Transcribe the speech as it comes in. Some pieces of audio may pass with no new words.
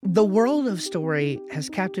The world of story has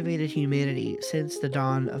captivated humanity since the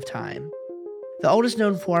dawn of time. The oldest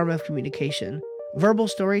known form of communication, verbal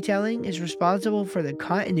storytelling is responsible for the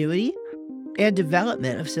continuity and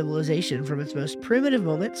development of civilization from its most primitive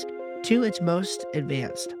moments to its most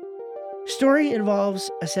advanced. Story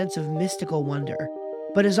involves a sense of mystical wonder,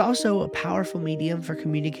 but is also a powerful medium for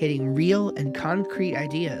communicating real and concrete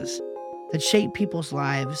ideas that shape people's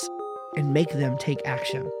lives and make them take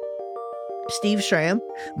action. Steve Schramm,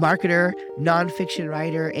 marketer, nonfiction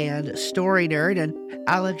writer, and story nerd, and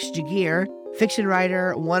Alex Jagir, fiction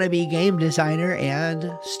writer, wannabe game designer,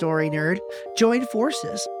 and story nerd, join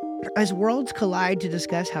forces as worlds collide to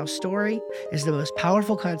discuss how story is the most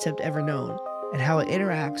powerful concept ever known and how it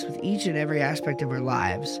interacts with each and every aspect of our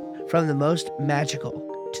lives, from the most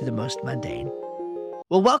magical to the most mundane.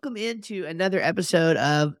 Well, welcome into another episode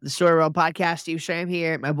of the Story World Podcast. Steve Schramm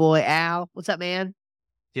here, my boy Al. What's up, man?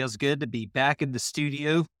 Feels good to be back in the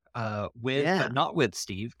studio but not with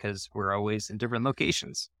Steve, because we're always in different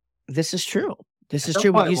locations. This is true. This is At some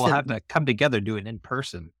true. point, we'll have to come together, do it in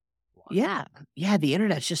person. Yeah. The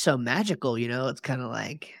internet's just so magical. It's kind of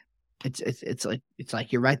like it's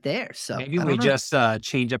like you're right there. So maybe we just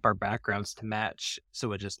change up our backgrounds to match,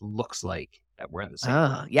 so it just looks like that we're in the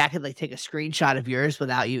same. Yeah, I could take a screenshot of yours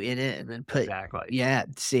without you in it, and then put exactly. Yeah,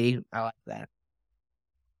 see, I like that.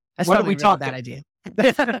 That's what probably a bad idea.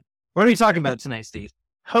 What are we talking about tonight, Steve?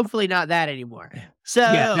 Hopefully not that anymore. So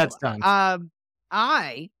yeah, that's done.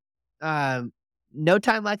 No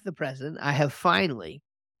time like the present, I have finally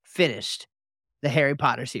finished the Harry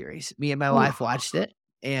Potter series. Me and my wife watched it,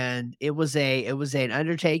 and it was an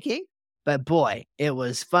undertaking, but boy, it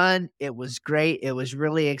was fun. It was great. It was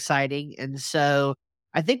really exciting. And so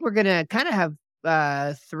I think we're gonna kind of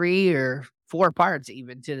have 3 or 4 parts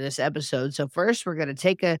even to this episode. So first, we're gonna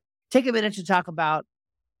take a minute to talk about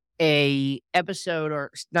a episode,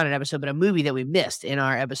 or not an episode, but a movie that we missed in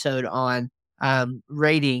our episode on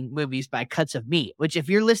rating movies by cuts of meat, which if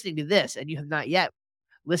you're listening to this and you have not yet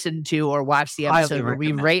listened to or watched the episode where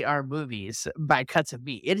we rate our movies by cuts of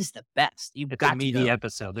meat, it is the best. You've got a meaty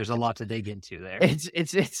episode. There's a lot to dig into there.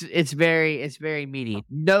 It's very meaty.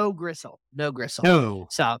 No gristle. No.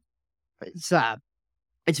 So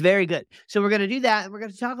it's very good. So we're going to do that, and we're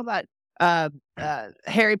going to talk about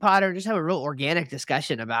Harry Potter, just have a real organic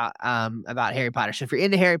discussion about Harry Potter. So if you're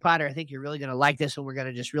into Harry Potter, I think you're really going to like this one. We're going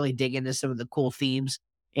to just really dig into some of the cool themes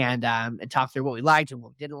and talk through what we liked and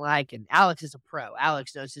what we didn't like. And Alex is a pro.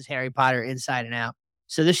 Alex knows his Harry Potter inside and out.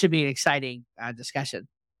 So this should be an exciting discussion.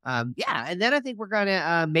 And then I think we're going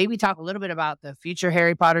to maybe talk a little bit about the future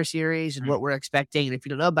Harry Potter series and what we're expecting. And if you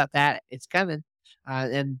don't know about that, it's coming.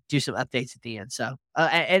 And do some updates at the end. So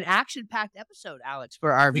an action-packed episode, Alex,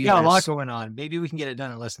 for our viewers. We got a lot going on. Maybe we can get it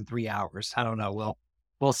done in less than 3 hours. I don't know.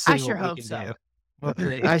 We'll see. I sure hope so.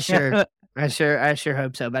 I sure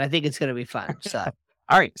hope so. But I think it's going to be fun. So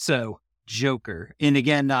all right. So Joker, and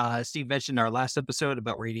again, Steve mentioned our last episode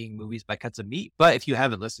about rating movies by cuts of meat. But if you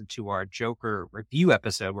haven't listened to our Joker review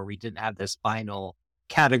episode where we didn't have this final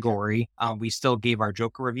category, we still gave our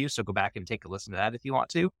Joker review. So go back and take a listen to that if you want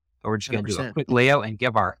to. But we're just going to do a quick layout and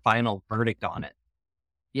give our final verdict on it.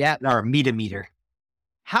 Yeah. Our meter.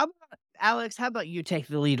 How about you take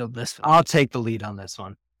the lead on this one? I'll take the lead on this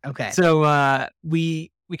one. Okay. So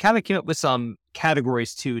we kind of came up with some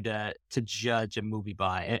categories too to judge a movie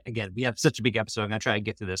by. Again, we have such a big episode. I'm going to try to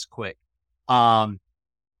get through this quick. Definitely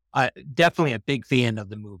a big fan of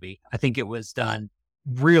the movie. I think it was done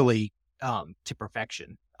really to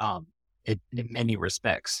perfection in many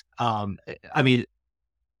respects.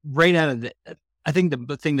 Right out of I think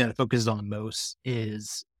the thing that it focuses on the most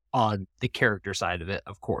is on the character side of it,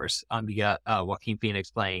 of course. You got Joaquin Phoenix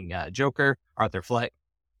playing Joker, Arthur Fleck,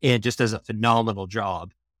 and just does a phenomenal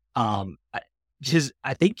job. I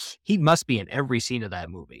think he must be in every scene of that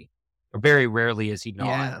movie. Or very rarely is he not.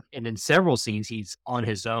 Yeah. And in several scenes, he's on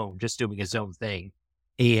his own, just doing his own thing,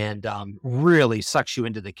 and really sucks you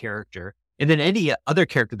into the character. And then any other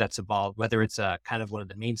character that's involved, whether it's kind of one of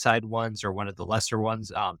the main side ones or one of the lesser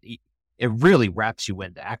ones, it really wraps you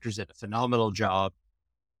in. The actors did a phenomenal job.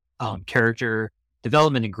 Character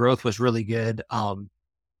development and growth was really good.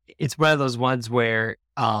 It's one of those ones where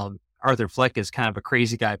Arthur Fleck is kind of a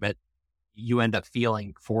crazy guy, but you end up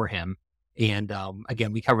feeling for him. And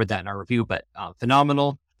again, we covered that in our review, but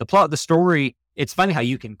phenomenal. The plot, the story, it's funny how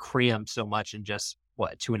you can cram so much in just,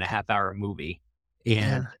 2.5 hour movie.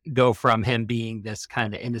 And go from him being this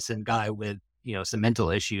kind of innocent guy with, some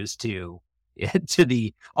mental issues to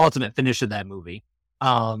the ultimate finish of that movie.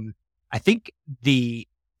 I think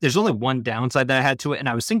there's only one downside that I had to it. And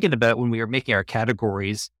I was thinking about when we were making our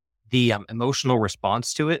categories, the emotional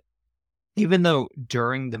response to it. even though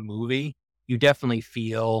during the movie you definitely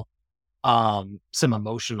feel some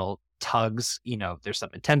emotional tugs, there's some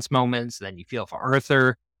intense moments, then you feel for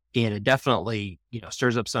Arthur, and it definitely,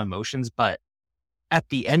 stirs up some emotions. But at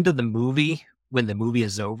the end of the movie, when the movie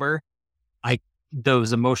is over, I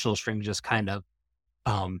those emotional strings just kind of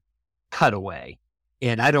um cut away.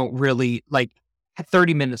 And I don't really like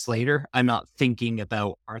 30 minutes later, I'm not thinking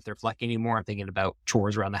about Arthur Fleck anymore. I'm thinking about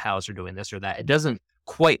chores around the house or doing this or that. It doesn't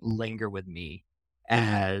quite linger with me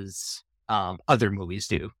as other movies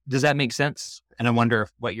do. Does that make sense? And I wonder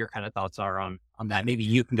what your kind of thoughts are on that. Maybe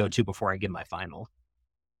you can go too before I give my final.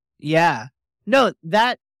 Yeah. No,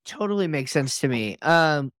 that totally makes sense to me.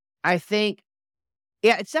 I think,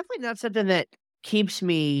 yeah, it's definitely not something that keeps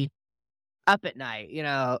me up at night,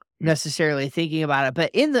 necessarily thinking about it.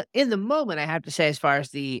 But in the moment, I have to say, as far as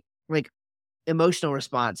the like emotional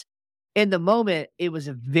response, in the moment, it was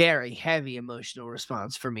a very heavy emotional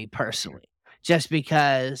response for me personally, just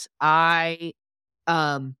because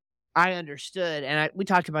um I understood, and we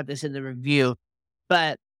talked about this in the review,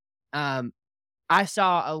 but um I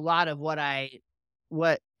saw a lot of what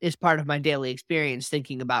is part of my daily experience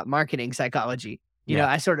thinking about marketing psychology. Yeah.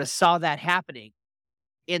 I sort of saw that happening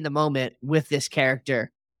in the moment with this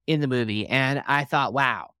character in the movie, and I thought,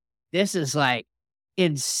 "Wow, this is, like,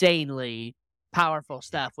 insanely powerful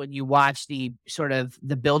stuff," when you watch the sort of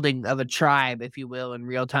the building of a tribe, if you will, in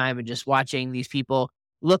real time, and just watching these people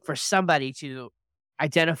look for somebody to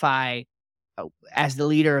identify, as the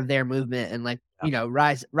leader of their movement and, like,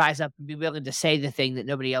 rise up and be willing to say the thing that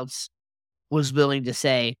nobody else was willing to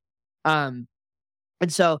say. Um,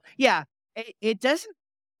 and so, yeah, it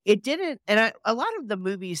didn't, and a lot of the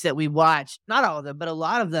movies that we watch, not all of them, but a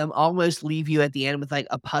lot of them almost leave you at the end with, like,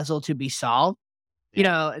 a puzzle to be solved,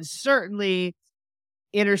 Yeah. and certainly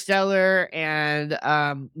Interstellar and,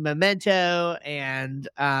 Memento and,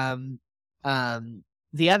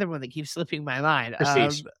 the other one that keeps slipping my mind,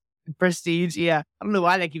 Prestige. Prestige, yeah. I don't know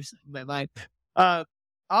why that keeps slipping my mind. Uh,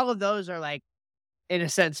 all of those are, like, in a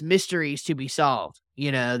sense, mysteries to be solved,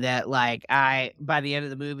 that, like, by the end of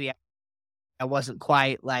the movie, I wasn't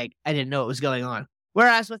quite, like, I didn't know what was going on.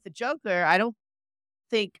 Whereas with the Joker, I don't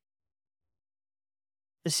think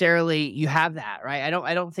necessarily you have that, right?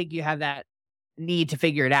 I don't think you have that need to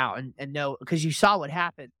figure it out and know, because you saw what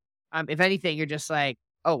happened. If anything, you're just like,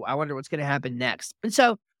 "Oh, I wonder what's gonna happen next." And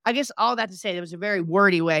so, I guess all that to say, there was a very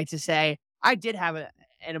wordy way to say I did have an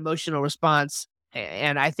emotional response,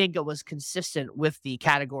 and I think it was consistent with the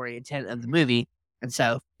category intent of the movie. And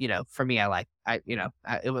so, for me, I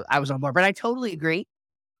was on board. But I totally agree.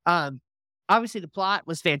 Um, Obviously, the plot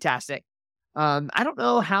was fantastic. I don't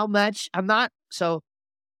know how much. I'm not so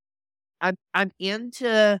I'm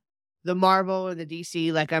into the Marvel or the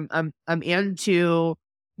DC, like, I'm into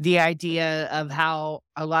the idea of how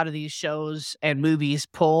a lot of these shows and movies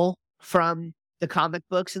pull from the comic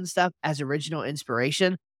books and stuff as original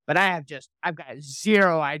inspiration, but I've got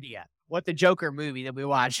 0 idea what the Joker movie that we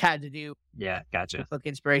watched had to do Yeah. with Gotcha. book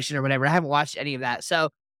inspiration or whatever. I haven't watched any of that, so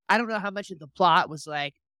I don't know how much of the plot was,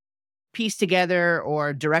 like, pieced together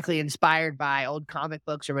or directly inspired by old comic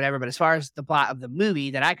books or whatever, but as far as the plot of the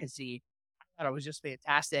movie that I could see, thought it was just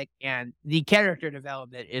fantastic, and the character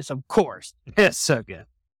development is, of course, It's so good.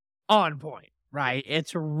 on point, right?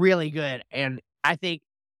 It's really good, and I think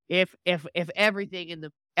if everything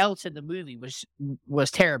else in the movie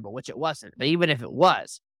was terrible, which it wasn't, but even if it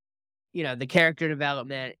was, the character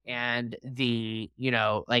development and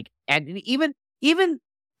and even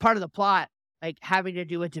part of the plot, like, having to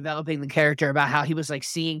do with developing the character about how he was, like,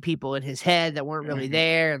 seeing people in his head that weren't really Mhm.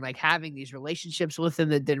 there and, like, having these relationships with them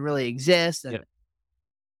that didn't really exist, and Yep.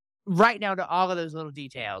 right down to all of those little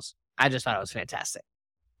details. I just thought it was fantastic.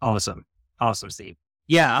 Awesome. Awesome, Steve.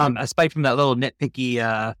 Yeah. Aside from that little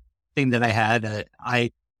nitpicky thing that I had,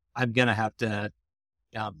 I'm gonna have to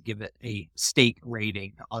give it a steak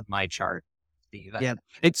rating on my chart, Steve. Yeah,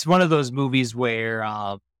 It's one of those movies where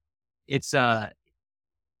it's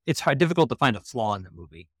it's difficult to find a flaw in the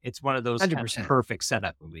movie. It's one of those kind of 100%. perfect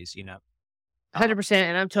setup movies. Um, 100%,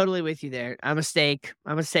 and I'm totally with you there. I'm a steak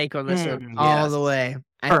on this one all yes, the way.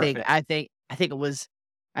 I think perfect. I think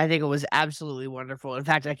I think it was absolutely wonderful. In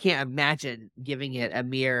fact, I can't imagine giving it a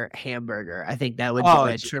mere hamburger. I think that would do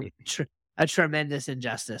Oh, a tremendous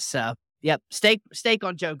injustice. So, yep, steak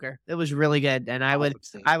on Joker. It was really good, and I would awesome,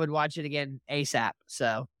 Steve. I would watch it again ASAP.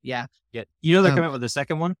 So, yeah. Yeah, they're Um, coming out with the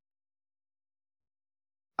second one.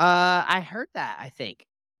 I heard that, I think.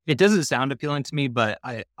 It doesn't sound appealing to me, but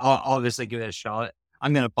I'll obviously give it a shot.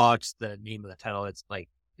 I'm gonna box the name of the title. It's like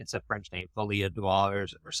it's a French name, Folie à Deux,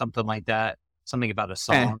 or something like that. Something about a Okay.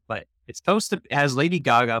 song, but it's supposed to has Lady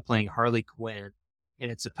Gaga playing Harley Quinn,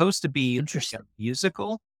 and it's supposed to be like a Interesting.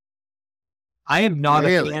 musical. I am not a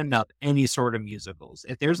Really? fan of any sort of musicals.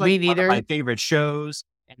 If there's like Me one of my neither. favorite shows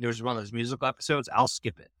and there's one of those musical episodes, I'll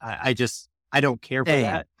skip it. I don't care for Same.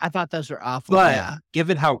 that. I thought those were awful. But Yeah.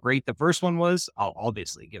 given how great the first one was, I'll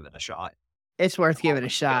obviously give it a shot. It's worth giving a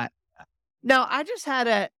Always good. shot. No, I just had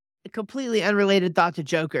a completely unrelated thought to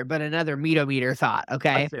Joker, but another meter thought,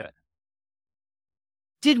 okay? Let's do it.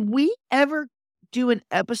 Did we ever do an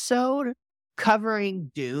episode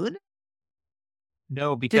covering Dune?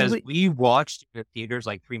 No, because we- we watched it in theaters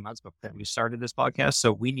like 3 months before we started this podcast,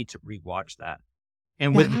 so we need to rewatch that.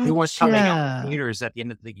 And with new ones coming out Gotcha. in theaters at the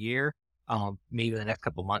end of the year, maybe the next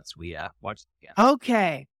couple months we watch it again.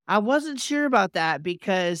 Okay. I wasn't sure about that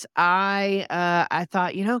because I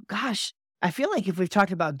thought, gosh, I feel like if we've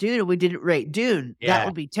talked about Dune and we didn't rate Dune, that Yeah.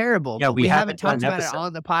 would be terrible. Yeah, but we we haven't haven't done talked an about it episode.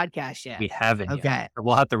 on the podcast yet. We haven't Okay. yet.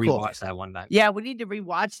 We'll have to Cool. rewatch that one time. Yeah, we need to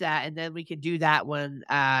rewatch that, and then we could do that one,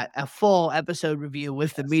 a full episode review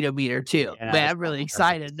with the meter too. Yeah, Man, that I'm really sounds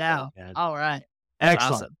excited perfect. now. Yeah. All right. That's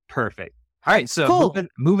Excellent. awesome. Perfect. All right, so Cool.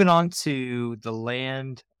 moving on to the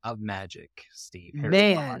land of magic, Steve.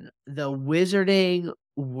 Harry Potter. Man, the wizarding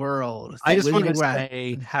world. I the just want to wizarding world.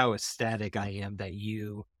 say how ecstatic I am that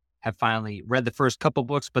you have finally read the first couple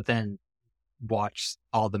books, but then watched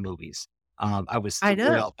all the movies. I was I know.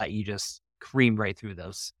 thrilled that you just creamed right through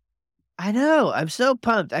those. I know. I'm so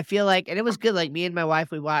pumped. I feel like, and it was good. Like me and my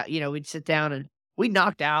wife, we'd sit down and we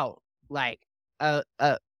knocked out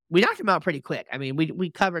we knocked them out pretty quick. I mean,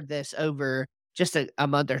 we covered this over just a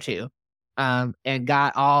month or two, and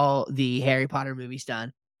got all the Harry Potter movies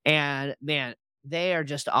done. And man, they are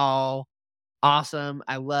just all awesome.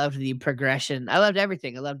 I loved the progression. I loved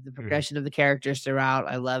everything. I loved the progression of the characters throughout.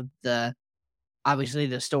 I loved obviously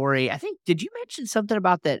the story. I think, did you mention something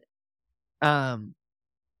about that?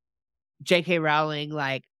 J.K. Rowling,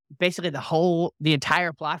 like basically the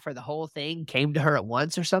entire plot for the whole thing came to her at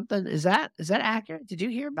once or something. Is that accurate? Did you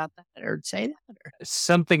hear about that or say that? Or?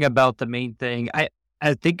 Something about the main thing.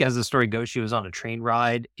 I think as the story goes, she was on a train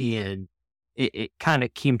ride and it kind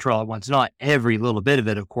of came to her all at once. Not every little bit of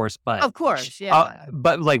it, of course, but Of course, yeah.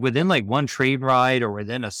 but like within like one train ride or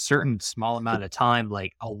within a certain small amount of time,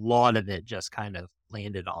 like a lot of it just kind of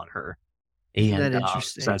landed on her. Isn't that And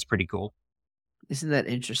interesting? so that's pretty cool. Isn't that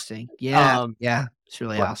interesting? Yeah. Yeah. It's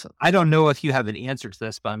really well, awesome. I don't know if you have an answer to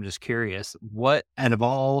this, but I'm just curious. What out of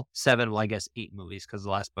all 7, well, I guess 8 movies, because the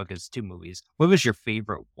last book is 2 movies, what was your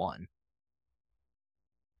favorite one?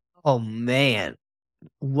 Oh man.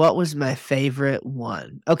 What was my favorite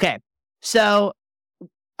one? Okay. So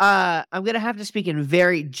I'm gonna have to speak in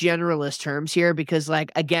very generalist terms here because,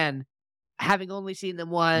 like, again, having only seen them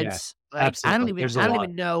once, like, absolutely. There's a I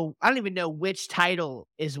lot. don't even know which title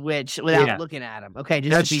is which without Yeah. looking at them. Okay,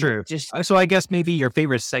 That's true. Just So I guess maybe your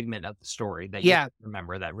favorite segment of the story that Yeah. you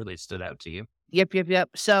remember that really stood out to you. Yep.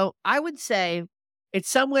 So I would say it's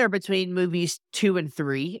somewhere between movies 2 and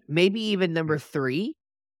 3, maybe even number 3.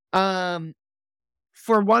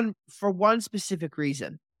 For one specific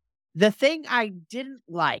reason. The thing I didn't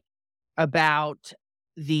like about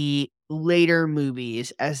the later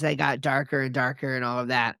movies as they got darker and darker and all of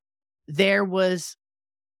that, there was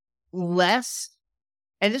less,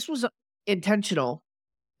 and this was intentional,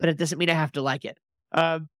 but it doesn't mean I have to like it.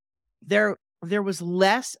 There was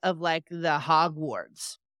less of like the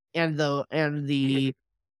Hogwarts and the and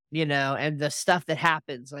the stuff that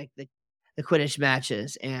happens, like the Quidditch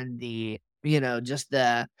matches and the just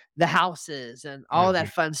the houses and all that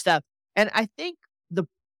fun stuff. And I think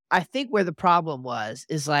where the problem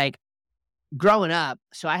is like growing up.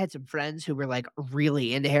 So I had some friends who were like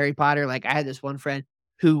really into Harry Potter. Like I had this one friend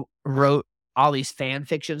who wrote all these fan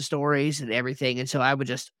fiction stories and everything. And so I would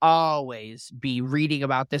just always be reading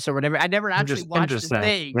about this or whatever. I never actually watched the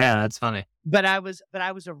thing. Yeah, that's funny. But I was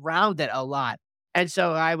around it a lot. And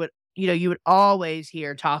so I would, you would always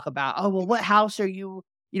hear talk about, oh, well, what house are you?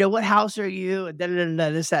 What house are you? And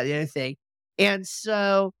this, that, the other thing. And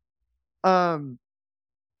so,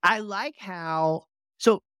 I like how,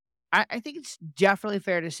 so I think it's definitely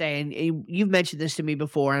fair to say, and you've mentioned this to me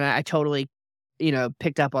before, and I totally,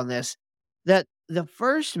 picked up on this, that the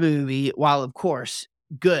first movie, while of course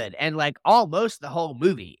good, and like almost the whole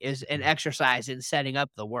movie is an exercise in setting up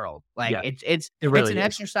the world. Like Yeah, it's really an is.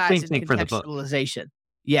 exercise Same in thing for the book. contextualization.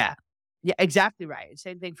 Yeah, exactly right.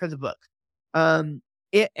 Same thing for the book.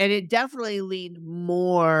 It definitely leaned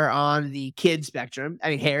more on the kid spectrum. I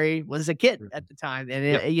mean, Harry was a kid at the time, and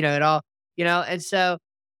it all, and so,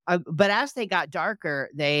 but as they got darker,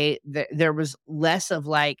 there was less of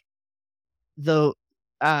like the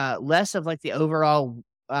overall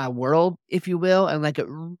world, if you will, and like it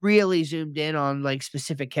really zoomed in on like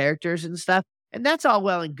specific characters and stuff. And that's all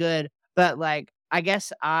well and good, but, like, I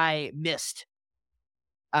guess I missed,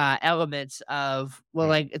 elements of well, Right.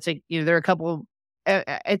 like, it's like, there are a couple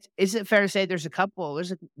it's is it fair to say there's, like,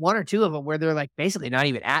 1 or 2 of them where they're, like, basically not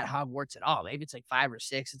even at Hogwarts at all. Maybe it's, like, 5 or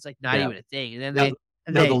 6, it's, like, not Yeah. even a thing, and then No,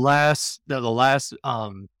 the they last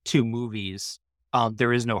 2 movies,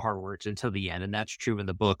 there is no Hogwarts until the end, and that's true in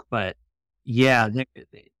the book. But yeah,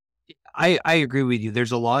 I agree with you.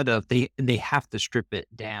 There's a lot of they have to strip it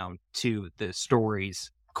down to the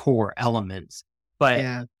story's core elements, but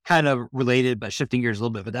yeah. kind of related, but shifting gears a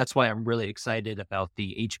little bit. But that's why I'm really excited about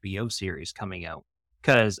the HBO series coming out.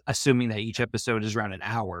 Because assuming that each episode is around an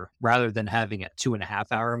hour, rather than having a 2.5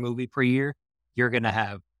 hour movie per year, you're going to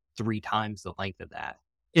have 3 times the length of that.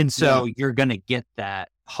 And Yeah. so you're going to get that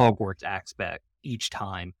Hogwarts aspect each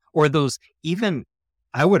time, or those even,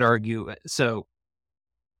 I would argue. So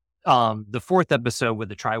the 4th episode with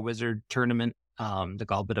the Triwizard Tournament, the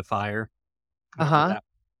Goblet of Fire. Remember Uh-huh. that?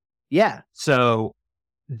 Yeah. So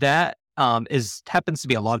that is happens to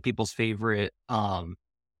be a lot of people's favorite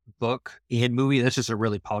book and movie. That's just a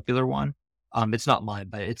really popular one. It's not mine,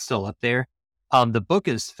 but it's still up there. The book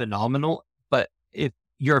is phenomenal, but if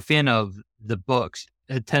you're a fan of the books,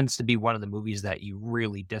 it tends to be one of the movies that you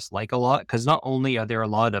really dislike a lot, because not only are there a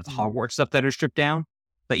lot of Mhm. Hogwarts stuff that are stripped down,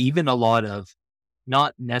 but even a lot of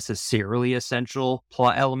not necessarily essential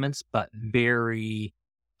plot elements, but very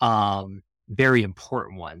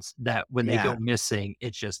important ones that when they go Yeah. missing,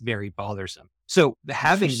 it's just very bothersome. So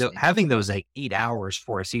Interesting. having those like 8 hours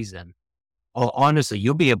for a season, honestly,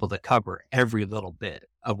 you'll be able to cover every little bit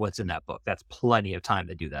of what's in that book. That's plenty of time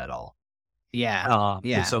to do that all. Yeah. And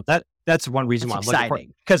Yeah. so that's one reason That's why I'm looking for it,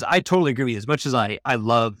 exciting. because I totally agree with you. As much as I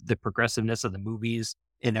love the progressiveness of the movies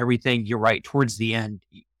and everything, you're right. Towards the end,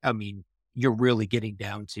 I mean, you're really getting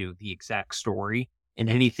down to the exact story, and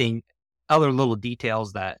anything other little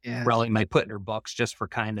details that Yeah. Rowling might put in her books just for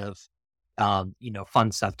kind of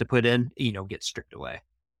fun stuff to put in, get stripped away.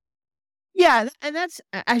 Yeah, and that's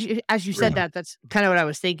as you said that, that's kinda what I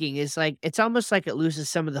was thinking is, like, it's almost like it loses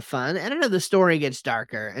some of the fun, and I know the story gets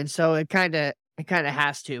darker, and so it kinda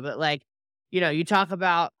has to, but, like, you talk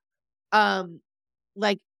about, um,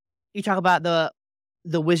 like, you talk about the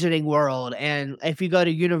wizarding world, and if you go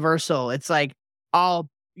to Universal, it's, like, all,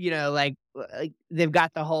 like, they've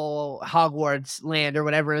got the whole Hogwarts land or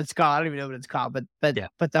whatever it's called, I don't even know what it's called, but but Yeah.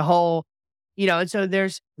 but the whole and so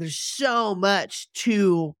there's so much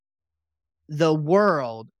to the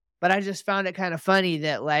world, but I just found it kind of funny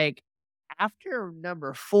that, like, after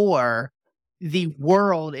number 4, the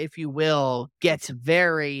world, if you will, gets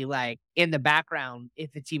very, like, in the background,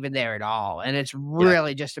 if it's even there at all, and it's Yeah.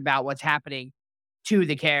 really just about what's happening to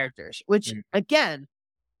the characters, which, Mm. again,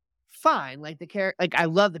 fine, like, I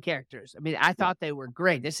love the characters. I mean, I Yeah. thought they were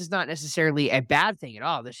great. This is not necessarily a bad thing at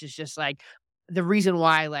all. This is just, like, the reason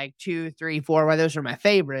why, like, 2, 3, 4, why those are my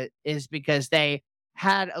favorite is because they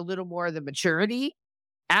had a little more of the maturity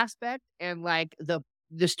aspect and, like, the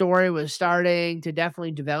story was starting to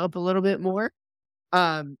definitely develop a little bit more,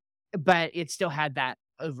 um, but it still had that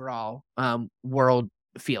overall, world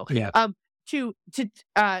feel. Yeah. To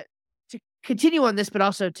to continue on this, but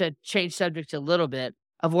also to change subjects a little bit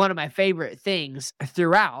of one of my favorite things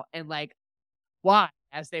throughout and, like, why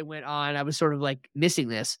as they went on, I was sort of, like, missing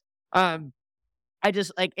this. Um, I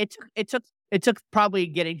just like, it took probably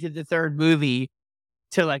getting to the 3rd movie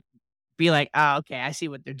to, like, be like, "Oh, okay, I see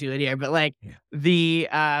what they're doing here," but, like, Yeah.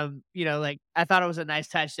 like, I thought it was a nice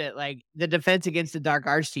touch that, like, the defense against the dark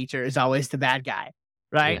arts teacher is always the bad guy,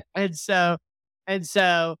 Yeah. right? And so,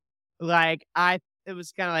 like, it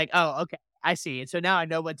was kinda like, "Oh, okay, I see, and so now I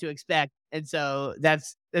know what to expect," and so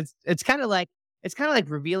it's kinda like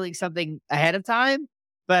revealing something ahead of time,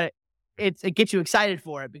 but it gets you excited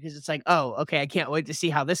for it because it's like, "Oh, okay, I can't wait to see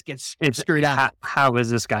how this gets It's screwed up." how is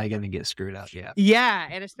this guy going to get screwed up? Yeah. Yeah,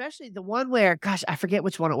 and especially the one where gosh, I forget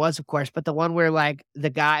which one it was, of course, but the one where, like, the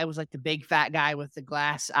guy was, like, the big fat guy with the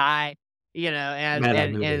glass eye, and Meta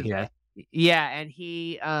and movie. and Yeah. yeah, and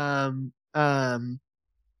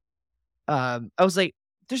I was like,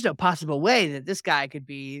 "There's no possible way that this guy could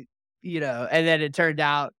be," and then it turned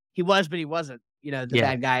out he was, but he wasn't, the Yeah.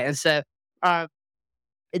 bad guy, and so, um,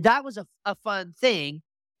 that was a fun thing,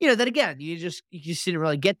 that again, you just didn't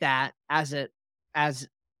really get that as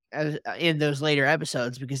in those later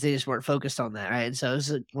episodes because they just weren't focused on that, right? And so it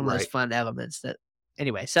was, like, one of those Right. fun elements that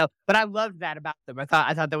anyway, but I loved that about them. I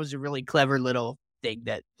thought that was a really clever little thing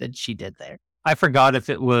that she did there. I forgot if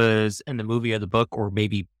it was in the movie or the book or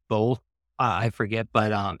maybe both. I forget,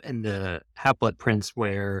 but in the Half-Blood Prince,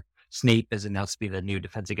 where Snape is announced to be the new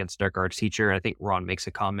Defense Against Dark Arts teacher. I think Ron makes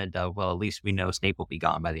a comment of, well, at least we know Snape will be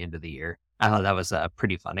gone by the end of the year. I thought that was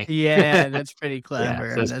pretty funny. Yeah, that's pretty Yeah, so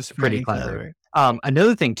clever. it's That's pretty pretty clever. clever.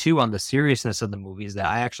 Another thing too on the seriousness of the movies that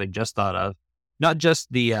I actually just thought of, not just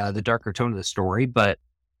the darker tone of the story, but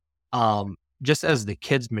just as the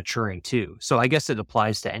kids maturing too. So I guess it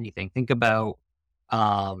applies to anything. Think about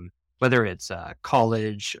whether it's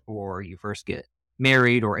college or you first get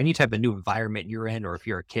married or any type of new environment you're in, or if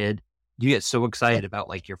you're a kid, you get so excited about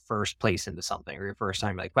like your first place into something or your first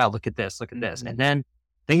time, like, wow, look at this. Mhm. And then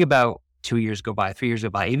think about 2 years go by, 3 years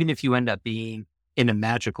go by, even if you end up being in a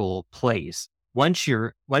magical place, once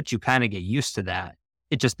you kind of get used to that,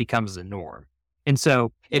 it just becomes the norm. And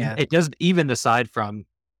so Yeah. it doesn't, even aside from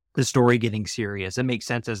the story getting serious, it makes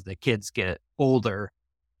sense as the kids get older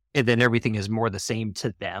and then everything is more the same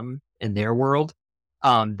to them in their world.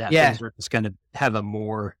 That Yeah. things are just going to have a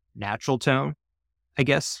more natural tone, I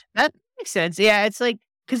guess. That makes sense. Yeah, it's like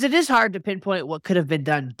because it is hard to pinpoint what could have been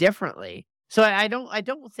done differently. So I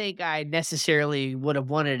don't think I necessarily would have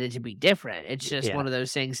wanted it to be different. It's just Yeah. one of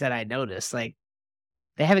those things that I noticed. Like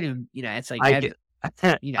they haven't even, it's like I get,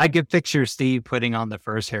 you know, I could picture Steve putting on the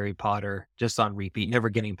first Harry Potter just on repeat, never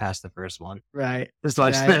getting past the first one. right, Just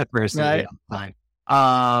watching right, that first movie right. all the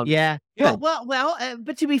time. Yeah. Yeah.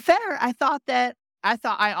 But to be fair, I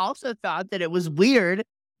also thought that it was weird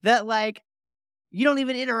that like you don't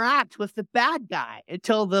even interact with the bad guy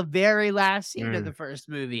until the very last scene of Mm, the first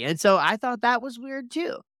movie. And so I thought that was weird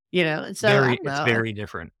too. And so I don't it's know. very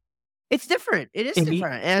different. It's different. It is And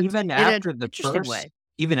different. And even in an after the interesting way. first,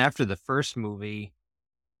 even after the first movie,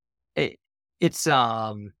 it, it's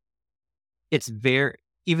it's very,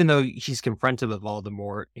 even though he's confronted with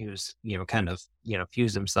Voldemort, who's, kind of,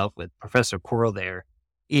 fused himself with Professor Quirrell there,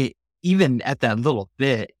 it, even at that little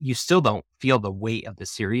bit, you still don't feel the weight of the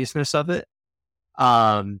seriousness of it.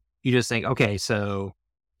 You just think, okay, so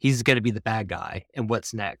he's going to be the bad guy and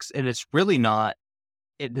what's next? And it's really not,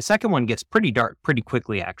 the second one gets pretty dark pretty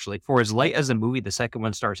quickly, actually. For as light as a movie the second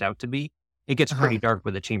one starts out to be, it gets Uh-huh. pretty dark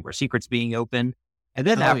with the Chamber of Secrets being open.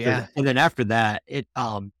 Oh yeah. And then after that,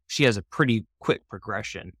 she has a pretty quick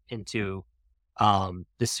progression into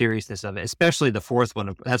the seriousness of it, especially the fourth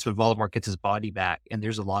one. That's when Voldemort gets his body back, and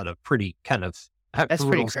there's a lot of pretty kind of That's pretty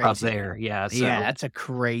brutal stuff crazy. there. Yeah, Yeah, so that's a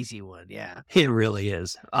crazy one. Yeah. it really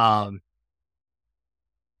is.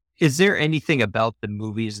 Is there anything about the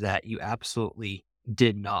movies that you absolutely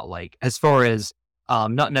did not like, as far as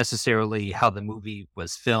not necessarily how the movie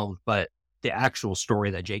was filmed, but the actual story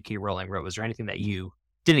that J.K. Rowling wrote? Was there anything that you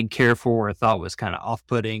didn't care for or thought was kind of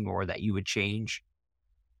off-putting or that you would change?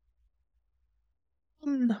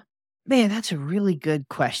 Mm, Man, that's a really good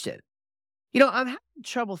question. I'm having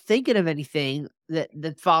trouble thinking of anything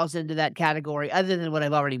that falls into that category other than what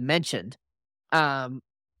I've already mentioned. Um,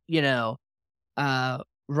 you know,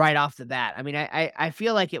 right off the bat. I mean, I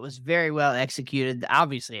feel like it was very well executed.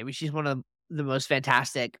 Obviously, I mean, she's one of the most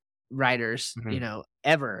fantastic writers, Mhm.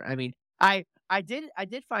 ever. I mean, I did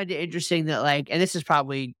find it interesting that like, and this is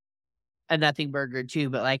probably a nothing burger too,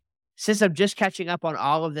 but like since I'm just catching up on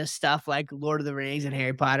all of this stuff, like Lord of the Rings and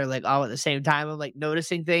Harry Potter, like all at the same time, I'm like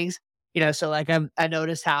noticing things. So like I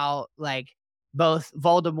noticed how like both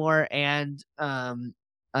Voldemort and um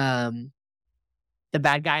the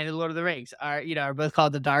bad guy in the Lord of the Rings are both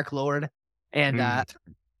called the Dark Lord. And Mm,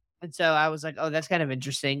 and so I was like, oh, that's kind of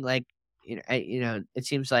interesting. Like, it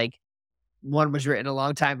seems like one was written a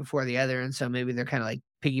long time before the other, and so maybe they're kind of like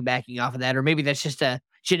piggybacking off of that, or maybe that's just a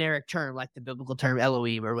generic term, like the biblical term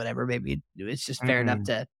Elohim or whatever. Maybe it's just fair enough mm.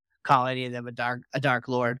 to call any of them a dark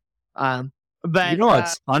lord. Um, You but know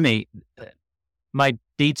what's funny? My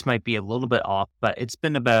dates might be a little bit off, but it's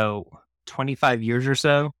been about 25 years or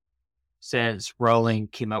so since Rowling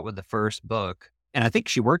came out with the first book. And I think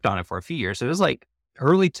she worked on it for a few years. So it was like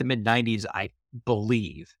early to mid 90s, I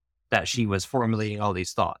believe, that she was formulating all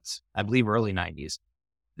these thoughts. I believe early 90s.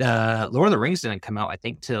 The Lord of the Rings didn't come out, I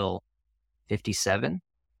think, till 57,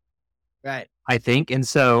 right, I think. And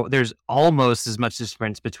so there's almost as much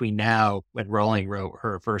difference between now when Rowling wrote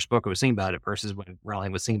her first book or was thinking about it versus when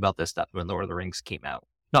Rowling was thinking about this stuff when Lord of the Rings came out.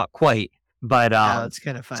 Not quite, but oh, it's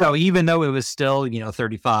kind of so funny. even though it was still,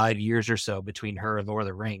 35 years or so between her and Lord of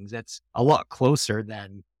the Rings, that's a lot closer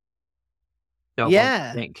than one would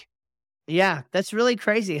Yeah, think. yeah, that's really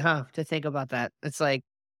crazy, huh? To think about that. It's like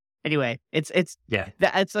anyway, Yeah,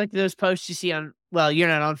 it's like those posts you see on. Well, you're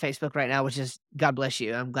not on Facebook right now, which is God bless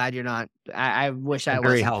you. I'm glad you're not. I wish I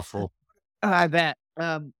very was. helpful. I bet.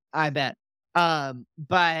 I bet.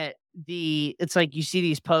 But it's like you see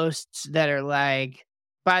these posts that are like,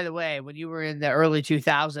 by the way, when you were in the early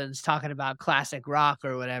 2000s talking about classic rock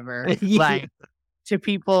or whatever, Yeah. like to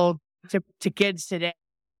people, to kids today,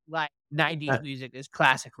 like 90s music is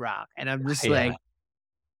classic rock. And I'm just Yeah. like,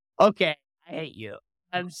 okay, I hate you.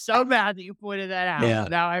 I'm so mad that you pointed that out. Yeah.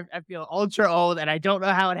 Now I feel ultra old and I don't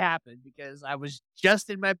know how it happened because I was just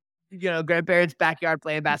in my, grandparents' backyard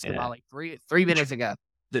playing basketball Yeah. like three minutes ago.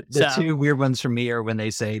 The So- two weird ones for me are when they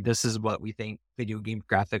say this is what we think video game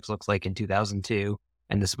graphics looks like in 2002,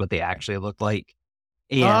 and this is what they actually look like.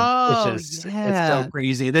 And it's so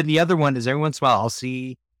crazy. Then the other one is every once in a while I'll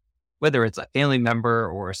see, whether it's a family member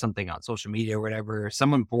or something on social media or whatever,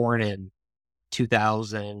 someone born in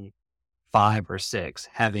 2005 or 6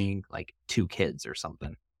 having like 2 kids or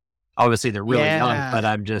something. Obviously they're really young,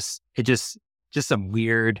 but just some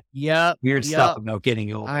weird stuff about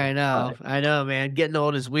getting old. I know, man. Getting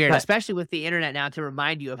old is weird, especially with the internet now to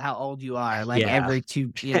remind you of how old you are. Like every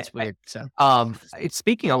 2, it's weird. So, it's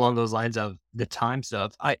speaking along those lines of the time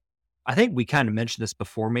stuff. I think we kind of mentioned this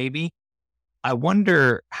before. Maybe I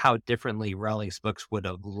wonder how differently Rowling's books would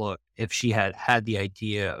have looked if she had the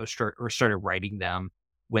idea or started writing them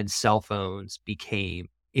when cell phones became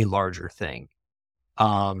a larger thing.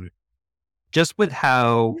 Just with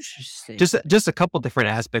how, just a couple different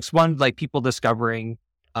aspects. One, like people discovering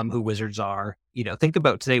who wizards are. Think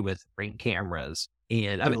about today with Ring cameras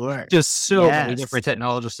and just so many different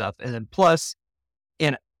technology stuff. And then plus,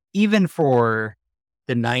 and even for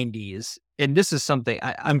the 90s, and this is something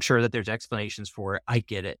I'm sure that there's explanations for it. I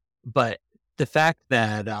get it, but the fact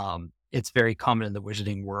that it's very common in the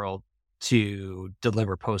wizarding world to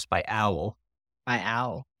deliver post by owl.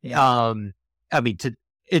 Yeah.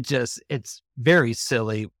 It's very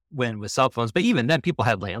silly when with cell phones, but even then people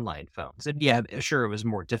had landline phones, and sure, it was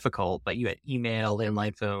more difficult, but you had email,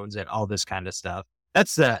 landline phones, and all this kind of stuff.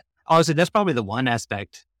 Honestly, that's probably the one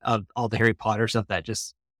aspect of all the Harry Potter stuff that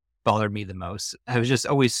just bothered me the most. I was just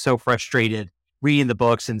always so frustrated reading the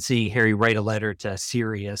books and seeing Harry write a letter to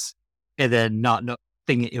Sirius and then not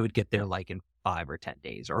thinking it would get there like in 5 or 10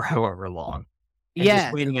 days or however long. And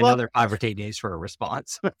just waiting another 5 or 10 days for a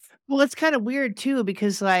response. Well, it's kind of weird too,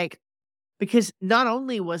 because not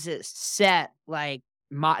only was it set like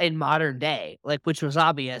in modern day, like, which was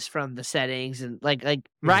obvious from the settings and like,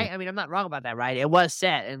 right. I mean, I'm not wrong about that, right? It was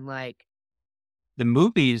set in like the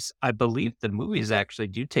movies. I believe the movies actually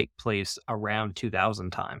do take place around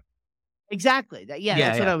 2000 time. Exactly.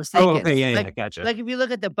 That's what I was thinking. Oh, okay, yeah, gotcha. Like if you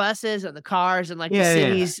look at the buses and the cars and like the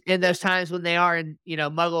cities in those times when they are in,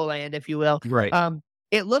 Muggle land, if you will. Right.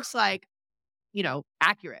 It looks like,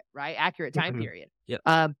 accurate, right? Accurate time period. Yep.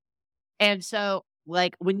 And so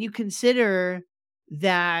like when you consider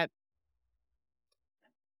that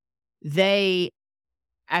they,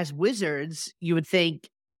 as wizards, you would think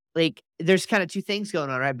like there's kind of 2 things going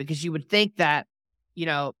on, right? Because you would think that,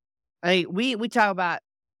 we talk about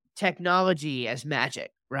technology as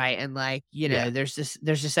magic, right? And like, there's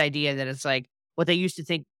this idea that it's like what they used to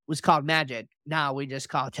think was called magic, now we just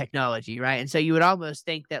call it technology, right? And so you would almost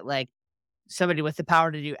think that like somebody with the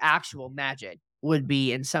power to do actual magic would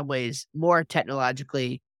be in some ways more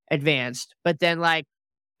technologically advanced. But then like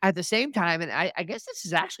at the same time, and I guess this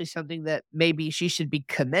is actually something that maybe she should be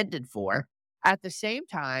commended for, at the same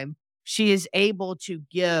time, she is able to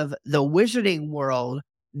give the wizarding world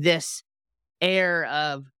this air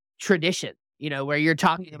of tradition, where you're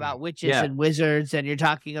talking about witches and wizards, and you're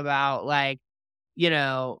talking about like,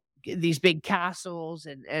 these big castles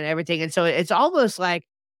and everything. And so it's almost like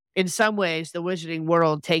in some ways the wizarding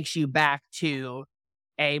world takes you back to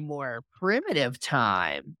a more primitive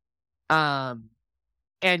time. And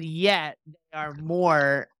yet they are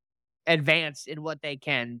more advanced in what they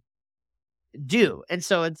can do. And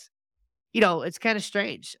so it's, it's kind of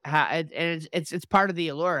strange how, and it's part of the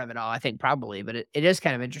allure of it all, I think, probably, but it is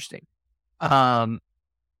kind of interesting. I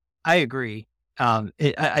agree.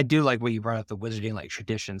 I do like what you brought up, the wizarding, like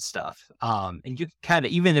tradition stuff. And you kind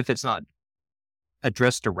of, even if it's not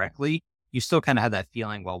addressed directly, you still kind of have that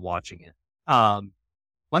feeling while watching it.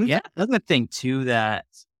 Another thing too, that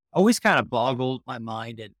always kind of boggled my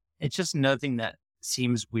mind, and it's just another thing that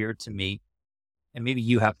seems weird to me, and maybe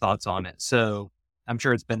you have thoughts on it. So I'm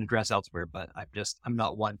sure it's been addressed elsewhere, but I'm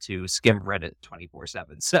not one to skim Reddit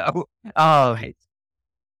 24/7. So,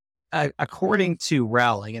 according to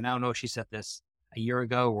Rowling, and I don't know if she said this a year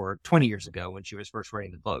ago or 20 years ago when she was first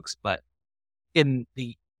writing the books, but in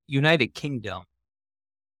the United Kingdom,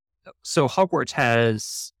 so Hogwarts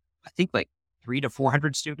has, I think, like 300 to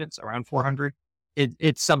 400 students, around 400.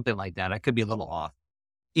 It's something like that. I could be a little off.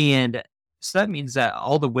 And so that means that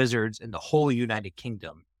all the wizards in the whole United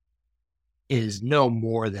Kingdom is no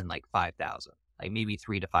more than like 5,000, like maybe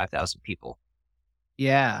 3,000 to 5,000 people.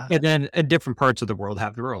 Yeah. And then different parts of the world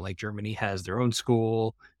have their own, like Germany has their own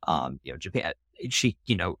school. Japan,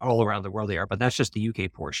 all around the world they are, but that's just the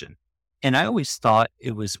UK portion. And I always thought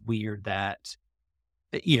it was weird that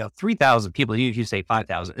 3,000 people, even if you say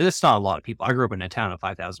 5,000, it's not a lot of people. I grew up in a town of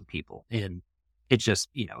 5,000 people, and it's just,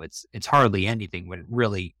 it's hardly anything when you Sure,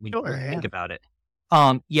 really yeah. think about it.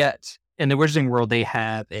 Yet in the Wizarding World, they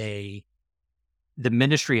have the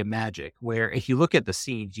Ministry of Magic, where if you look at the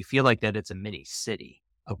scenes, you feel like that it's a mini city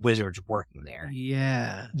of wizards working there.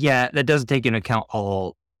 Yeah. Yeah, that doesn't take into account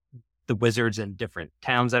all the wizards in different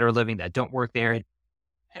towns that are living that don't work there. And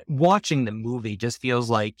watching the movie just feels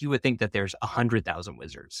like you would think that there's 100,000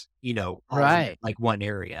 wizards, all in Right. like one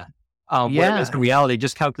area. Whereas Yeah. in reality,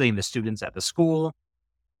 just calculating the students at the school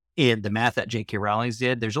and the math that J.K. Rowling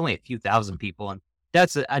did, there's only a few thousand people. And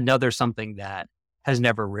that's another something that has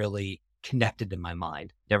never really connected in my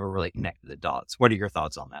mind, never really connected the dots. What are your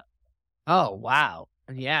thoughts on that? Oh, wow.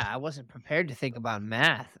 Yeah, I wasn't prepared to think about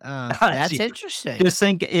math. That's interesting. Just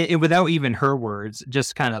think it, without even her words,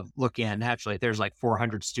 just kind of looking at it naturally, if there's like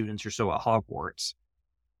 400 students or so at Hogwarts,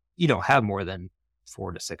 you don't have more than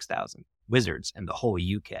 4 to 6,000 wizards in the whole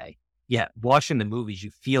UK. Yeah, watching the movies,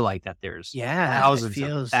 you feel like that there's Yeah, it thousands of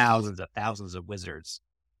feels thousands of wizards.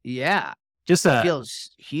 yeah, Just it a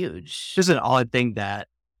feels huge. just an odd thing that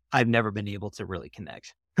I've never been able to really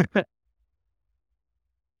connect.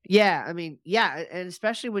 Yeah, I mean, yeah, and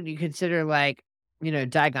especially when you consider, like,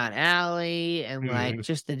 Diagon Alley and, like, Mhm.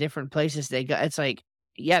 just the different places they go, it's like,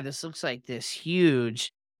 yeah, this looks like this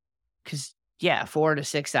huge, because yeah, 4 to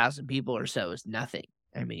 6,000 people or so is nothing.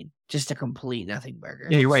 I mean, just a complete nothing burger.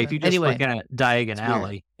 Yeah, you're right. If So, you just look anyway, at Diagon it's weird.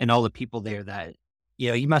 Alley and all the people there that,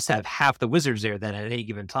 you must have half the wizards there then at any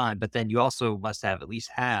given time, but then you also must have at least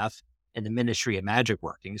half in the Ministry of Magic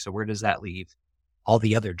working. So where does that leave all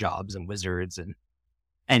the other jobs and wizards? And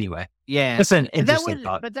anyway, Yeah, that's an and that interesting wouldn't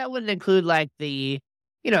thought. but that wouldn't include, like, the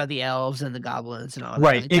elves and the goblins and all that,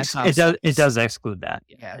 Right. like, that's It also does exclude that.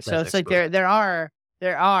 yeah, It so does it's like exclude it.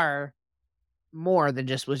 there are more than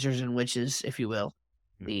just wizards and witches, if you will,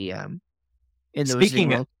 Mm. the, in the Wizarding Speaking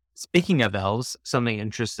World. speaking of elves, something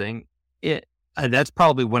interesting. It That's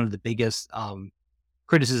probably one of the biggest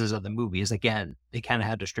criticisms of the movie is again they kind of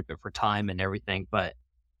had to strip it for time and everything, but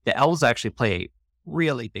the elves actually play a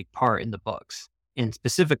really big part in the books, and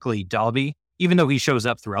specifically Dobby. Even though he shows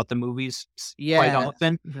up throughout the movies quite Yeah.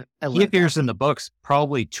 often, I he love appears in Dobby. the books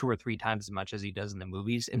probably 2 or 3 times as much as he does in the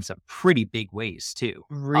movies in some pretty big ways too.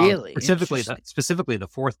 Really interesting. Specifically the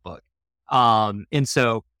fourth book. And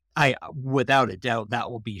so I, without a doubt,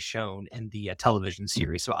 that will be shown in the television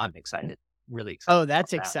series. So I'm excited, really excited Oh, about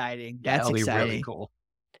that's that. exciting. Yeah, That's that'll be really exciting. cool.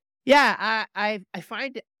 Yeah, I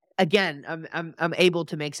find again, I'm able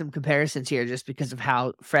to make some comparisons here just because of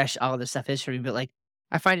how fresh all this stuff is for me, but, like,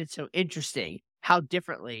 I find it so interesting how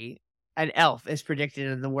differently an elf is predicted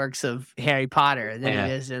in the works of Harry Potter than it Yeah,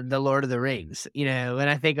 is in The Lord of the Rings, when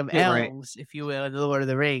I think of yeah, right. elves, if you will, in The Lord of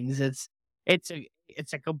the Rings, it's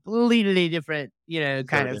a completely different, So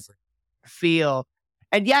kind of different. feel.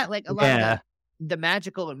 And yeah, like a lot of Yeah, the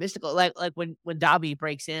magical and mystical, like when Dobby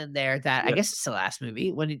breaks in there, that I yeah, guess it's the last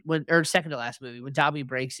movie when or second to last movie when Dobby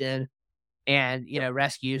breaks in and yep.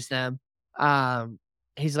 rescues them. Um,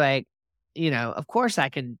 he's like, of course I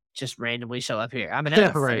can just randomly show up here. I'm an Yeah,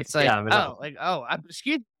 elf, and right. it's like, Yeah, I know. I'm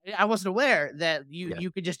excuse me, I wasn't aware that Yeah,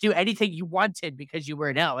 you could just do anything you wanted because you were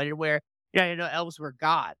an elf. I didn't aware, I didn't know elves were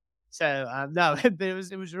God. So no, but it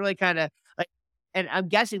was really kind of like, and I'm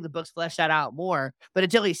guessing the books flesh that out more. But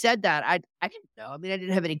until he said that, I didn't know. I mean, I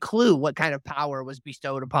didn't have any clue what kind of power was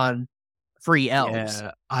bestowed upon free elves.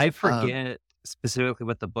 yeah. I Um, forget specifically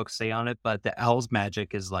what the books say on it, but the elves'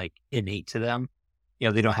 magic is like innate to them.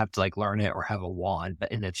 They don't have to like learn it or have a wand,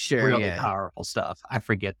 and it's sure, really yeah, powerful stuff. I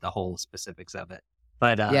forget the whole specifics of it.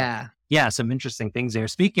 But yeah. yeah, some interesting things there.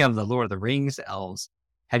 Speaking of the Lord of the Rings elves,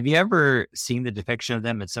 have you ever seen the depiction of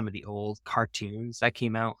them in some of the old cartoons that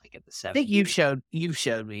came out like in the I think you've 70s?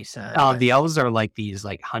 showed me some, but The elves are like these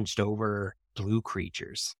like hunched over blue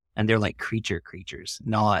creatures, and they're like creatures,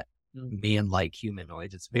 not mm, man like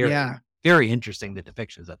humanoids. It's very, yeah, very interesting the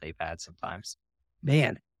depictions that they've had sometimes.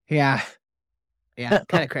 man, yeah, yeah,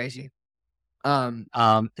 kind of crazy.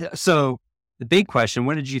 So the big question,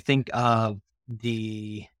 what did you think of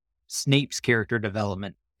the Snape's character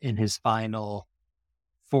development in his final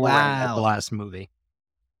foray at the Wow, last movie?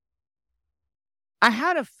 I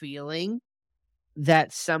had a feeling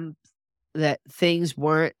that that things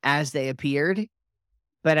weren't as they appeared,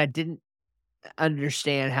 but I didn't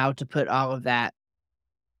understand how to put all of that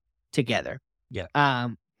together. Yeah.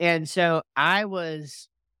 And so I was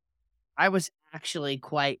actually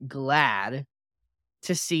quite glad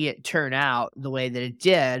to see it turn out the way that it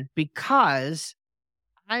did because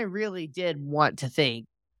I really did want to think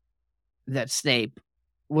that Snape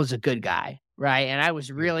was a good guy, right? And I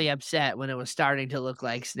was really upset when it was starting to look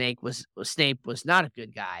like Snape was not a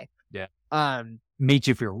good guy. Yeah. Um. Made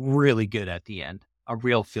you feel really good at the end. A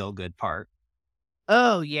real feel good part.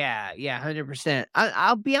 Oh yeah, 100%.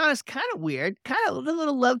 I'll be honest, kind of weird, kind of a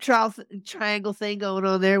little love triangle thing going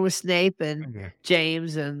on there with Snape and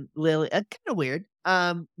James and Lily. Kind of weird.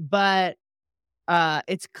 But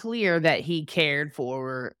it's clear that he cared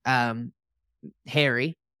for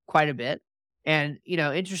Harry quite a bit, and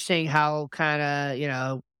interesting how kind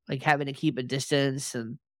of like having to keep a distance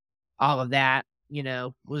and all of that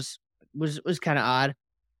was kind of odd.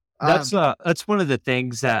 That's one of the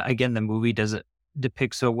things that, again, the movie doesn't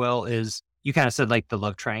depict so well. Is you kind of said like the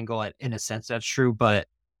love triangle, in a sense that's true, but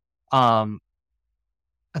I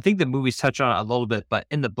think the movies touch on it a little bit. But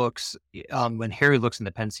in the books, when Harry looks in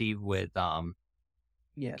the Pensieve with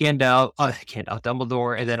Gandalf,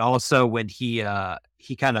 Dumbledore, and then also when he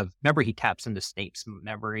kind of, remember, he taps into Snape's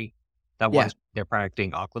memory that was they're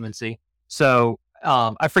practicing occlumency. So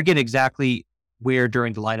I forget exactly where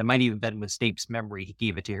during the line, it might even been with Snape's memory, he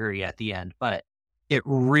gave it to Harry at the end, but it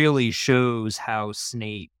really shows how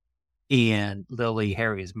Snape and Lily,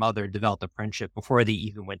 Harry's mother, developed a friendship before they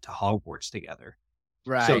even went to Hogwarts together.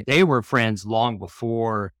 Right. So they were friends long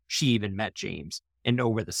before she even met James. And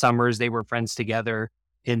over the summers, they were friends together.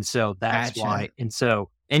 And so that's why. And so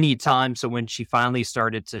when she finally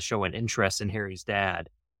started to show an interest in Harry's dad,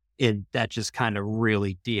 that just kind of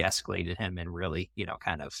really de-escalated him and really,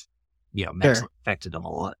 kind of, affected him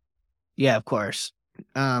a lot. Yeah, of course.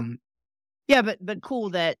 Yeah, but cool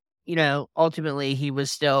that, ultimately he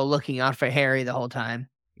was still looking out for Harry the whole time.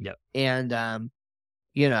 Yep. And,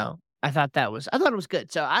 I thought it was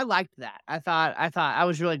good. So I liked that. I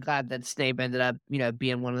was really glad that Snape ended up,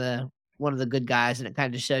 being one of the good guys, and it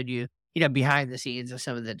kind of showed you, behind the scenes of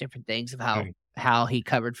some of the different things of how he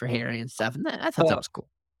covered for Harry and stuff. And I thought that was cool.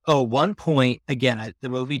 Oh, one point, again, the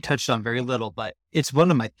movie touched on very little, but it's one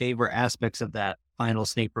of my favorite aspects of that final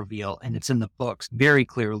Snape reveal, and it's in the books very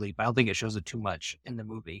clearly, but I don't think it shows it too much in the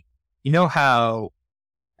movie. You know how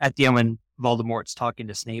at the end when Voldemort's talking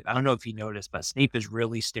to Snape, I don't know if you noticed, but Snape is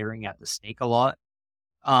really staring at the snake a lot.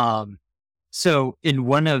 So in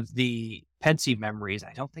one of the Pensieve memories,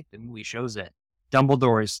 I don't think the movie shows it,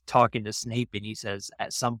 Dumbledore is talking to Snape, and he says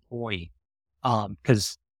at some point,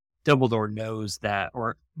 because Dumbledore knows that,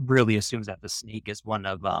 or really assumes that the snake is one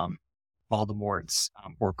of Voldemort's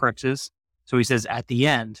Horcruxes. So he says at the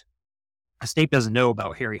end, Snape doesn't know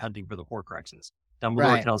about Harry hunting for the Horcruxes.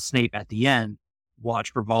 Dumbledore tells Snape at the end,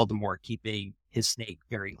 watch for Voldemort keeping his snake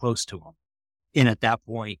very close to him. And at that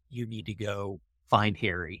point, you need to go find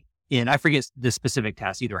Harry. And I forget the specific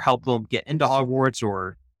task, either help him get into Hogwarts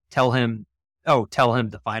or tell him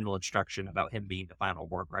the final instruction about him being the final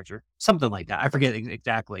Horcruxer. Something like that. I forget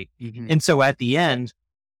exactly. Mm-hmm. And so at the end,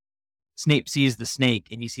 Snape sees the snake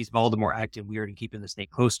and he sees Voldemort acting weird and keeping the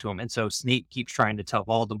snake close to him. And so Snape keeps trying to tell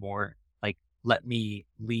Voldemort, like, let me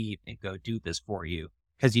leave and go do this for you.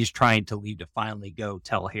 Because he's trying to leave to finally go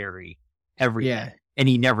tell Harry everything. Yeah. And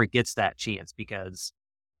he never gets that chance because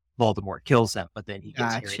Voldemort kills him, but then he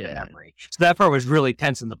gets Harry the memory. So that part was really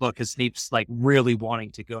tense in the book because Snape's like really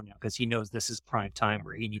wanting to go now because he knows this is prime time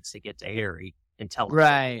where he needs to get to Harry and tell him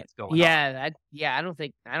what's going on.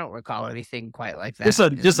 I don't recall anything quite like that.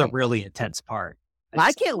 Just a really intense part.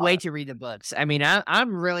 I can't wait to read the books. I mean,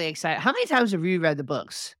 I'm really excited. How many times have you read the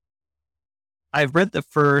books? I've read the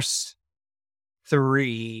first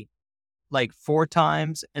 3 like 4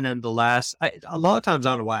 times, and then the last a lot of times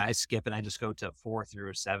I don't know why I skip and I just go to 4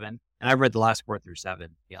 through 7, and I've read the last 4 through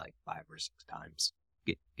 7 like 5 or 6 times,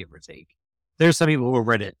 give or take. There's some people who have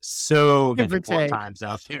read it so many more times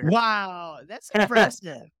out there. Wow, that's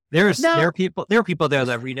impressive. There are people there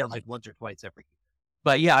that read it like once or twice every year.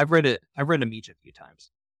 But yeah, I've read them each a few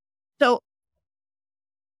times. So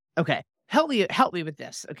okay, help me with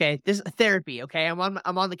this. Okay, this is therapy. Okay, I'm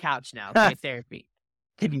on the couch now. Okay, therapy.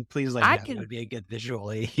 Can you please let me know? It would be a good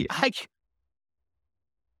visual aid.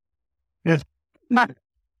 No.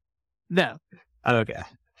 Okay.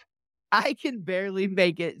 I can barely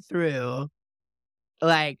make it through.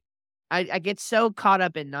 Like, I get so caught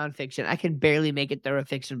up in nonfiction, I can barely make it through a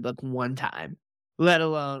fiction book one time, let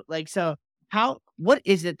alone, like, so what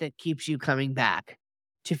is it that keeps you coming back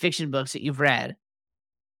to fiction books that you've read?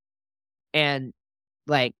 And,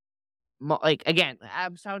 again, I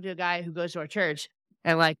was talking to a guy who goes to our church,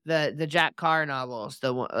 and like the Jack Carr novels,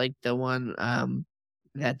 the one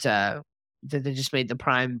that they just made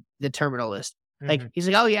the Terminal List. Like, he's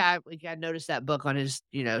like, oh yeah, I noticed that book on his,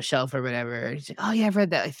 shelf or whatever. He's like, oh yeah, I've read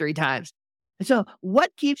that like 3 times. So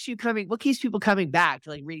what keeps people coming back to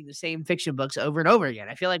like reading the same fiction books over and over again?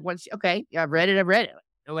 I feel like once, okay, yeah, I've read it. I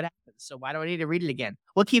know what happens. So why do I need to read it again?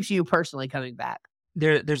 What keeps you personally coming back?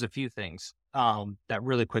 There's a few things that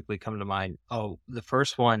really quickly come to mind. Oh, the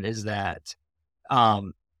first one is that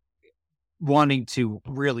um, wanting to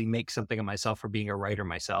really make something of myself for being a writer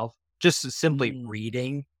myself. Just simply Mm,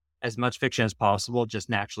 reading as much fiction as possible just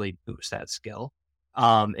naturally boosts that skill.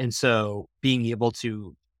 And so being able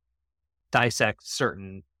to dissect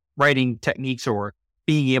certain writing techniques or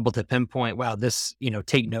being able to pinpoint, wow, this,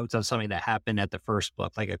 take notes on something that happened at the first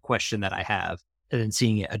book, like a question that I have, and then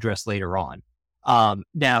seeing it addressed later on.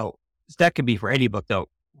 Now, that could be for any book, though.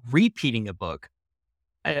 Repeating a book,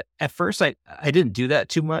 at first, I didn't do that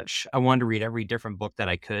too much. I wanted to read every different book that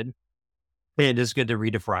I could. It is good to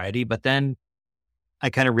read a variety, but then I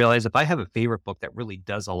kind of realized if I have a favorite book that really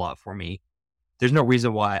does a lot for me, there's no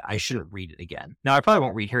reason why I shouldn't read it again. Now, I probably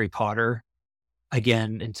won't read Harry Potter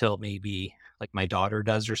again until maybe like my daughter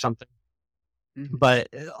does or something. mhm. But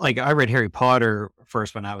like I read Harry Potter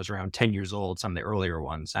first when I was around 10 years old, some of the earlier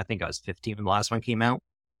ones. I think I was 15 when the last one came out.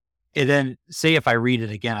 And then say if I read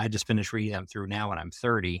it again, I just finished reading them through now when I'm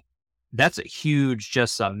 30. That's a huge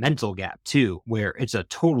just a mental gap too, where it's a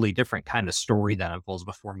totally different kind of story that unfolds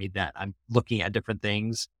before me that I'm looking at different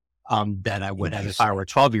things that I would have if I Interesting. were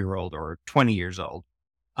 12-year old or 20 years old.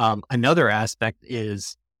 Another aspect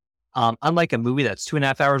is unlike a movie that's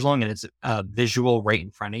 2.5 hours long and it's visual right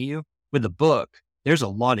in front of you, with a book, there's a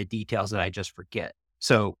lot of details that I just forget.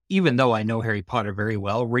 So even though I know Harry Potter very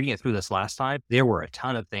well, reading it through this last time, there were a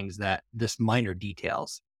ton of things that this minor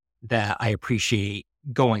details that I appreciate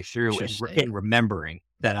going through Interesting. and remembering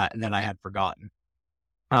that I had forgotten.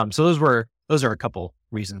 So those are a couple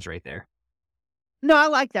reasons right there. No, I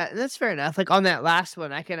like that. That's fair enough. Like on that last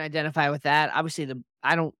one, I can identify with that. Obviously,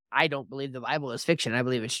 I don't believe the Bible is fiction. I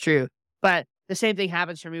believe it's true. But the same thing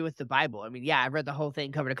happens for me with the Bible. I mean, yeah, I've read the whole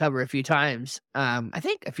thing cover to cover a few times. I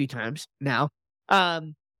think a few times now.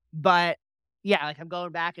 Um, but yeah, like I'm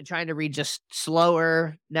going back and trying to read just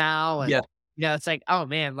slower now, and Yeah. it's like, oh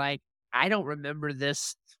man, like I don't remember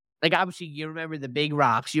this. Like obviously, you remember the big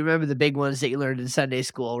rocks, you remember the big ones that you learned in Sunday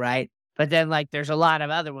school, right? But then like there's a lot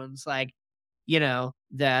of other ones like you know,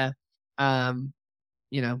 the, um,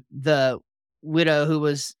 the widow who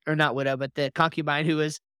was or not widow, but the concubine who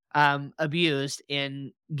was, abused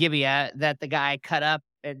in Gibeah that the guy cut up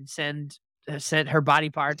and sent her body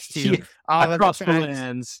parts to Yeah. all of the Across the tribes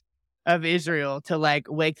lands. of Israel to, like,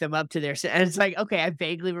 wake them up to their sin and it's like, okay, I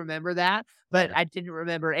vaguely remember that, but Yeah. I didn't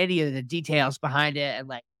remember any of the details behind it and,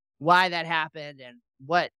 like, why that happened and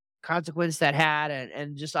what consequence that had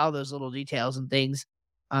and just all those little details and things.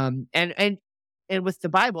 And with the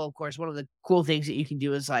Bible, of course, one of the cool things that you can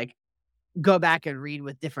do is, like, go back and read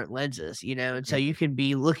with different lenses, and so Mhm. you can be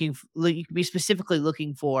you can be specifically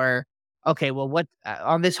looking for, okay, well, what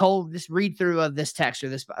on this read through of this text or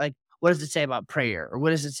this like, what does it say about prayer or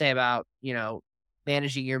what does it say about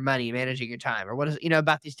managing your money, managing your time, or what is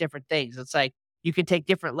about these different things? It's like you can take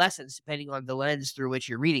different lessons depending on the lens through which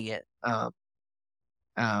you're reading it.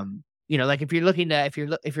 Like if you're looking to if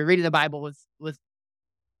you're reading the Bible with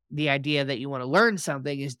the idea that you want to learn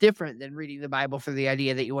something is different than reading the Bible for the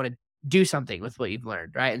idea that you want to do something with what you've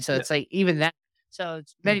learned, right? And so Yeah. it's like even that. So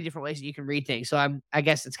it's many different ways that you can read things. So I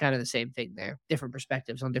guess it's kind of the same thing there. Different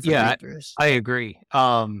perspectives on different Yeah, read throughs. I agree.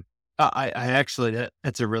 I actually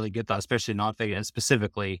that's a really good thought, especially nonfiction and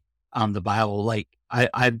specifically the Bible. Like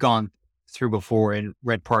I've gone through before and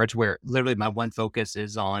read parts where literally my one focus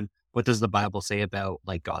is on what does the Bible say about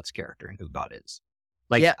like God's character and who God is.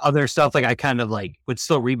 Like Yeah, other stuff, like I kind of like would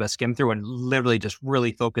still read but skim through and literally just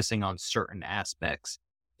really focusing on certain aspects.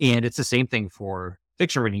 And it's the same thing for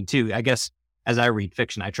fiction reading too. I guess as I read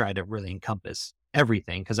fiction, I try to really encompass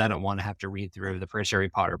everything because I don't want to have to read through the first Harry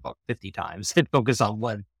Potter book 50 times and focus on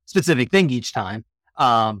one specific thing each time.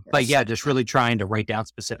 But yes. yeah, just really trying to write down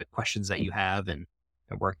specific questions that you have and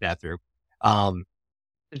work that through. Um,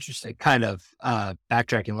 Interesting. kind of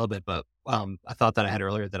backtracking a little bit, but a thought that I had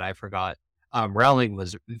earlier that I forgot. Rowling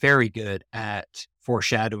was very good at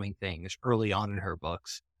foreshadowing things early on in her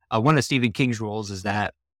books. One of Stephen King's rules is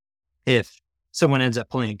that if someone ends up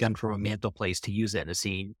pulling a gun from a mantelpiece to use it in a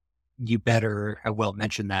scene, you better well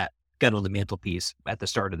mention that gun on the mantelpiece at the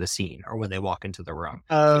start of the scene or when they walk into the room.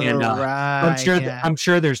 Oh, And I'm right. sure Yeah. I'm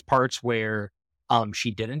sure there's parts where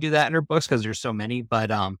she didn't do that in her books because there's so many,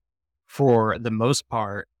 but for the most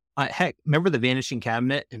part, heck, remember the Vanishing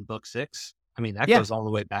Cabinet in book 6? I mean, that Yeah. goes all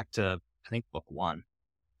the way back to I think book 1.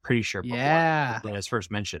 Pretty sure book 1 Yeah. when it's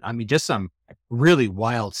first mentioned. I mean, just some really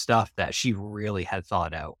wild stuff that she really had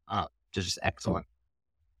thought out. Just excellent.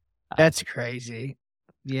 Uh, That's crazy.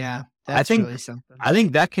 Yeah. I That's think really something. I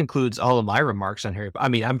think that concludes all of my remarks on Harry. I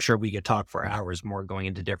mean, I'm sure we could talk for hours more going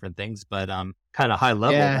into different things, but kind of high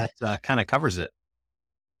level Yeah. that kind of covers it.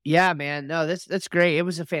 Yeah, man. No, that's great. It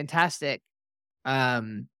was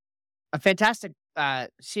um a fantastic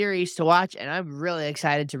series to watch, and I'm really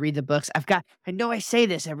excited to read the books. I know I say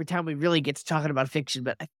this every time we really get to talking about fiction,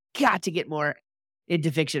 but I got to get more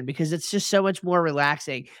into fiction because it's just so much more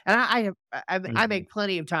relaxing. And I Mhm. make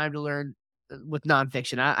plenty of time to learn with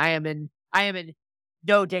nonfiction. I am in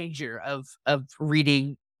no danger of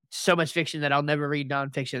reading so much fiction that I'll never read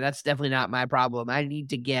nonfiction. That's definitely not my problem. I need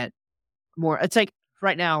to get more. It's like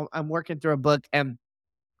right now I'm working through a book, and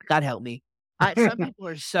God help me. Some people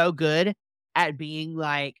are so good at being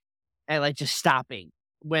like at like just stopping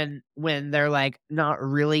when they're like not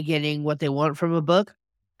really getting what they want from a book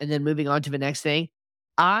and then moving on to the next thing.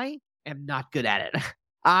 I am not good at it.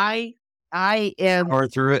 I I am Power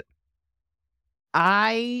through it.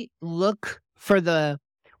 I look for the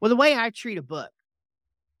way I treat a book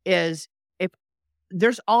is if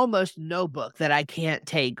there's almost no book that I can't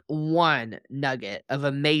take one nugget of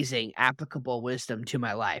amazing applicable wisdom to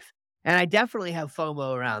my life. And I definitely have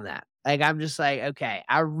FOMO around that. Like I'm just like, okay,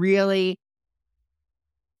 I really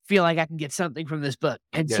feel like I can get something from this book.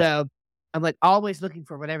 And Yeah. so I'm like always looking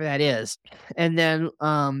for whatever that is. And then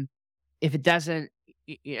if it doesn't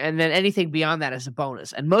and then anything beyond that is a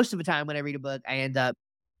bonus. And most of the time when I read a book, I end up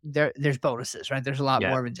there's bonuses, right? There's a lot Yeah.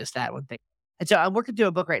 more than just that one thing. And so I'm working through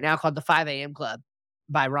a book right now called The 5 a.m. Club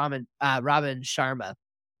by Robin Sharma.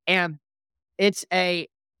 And it's a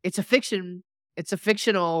it's a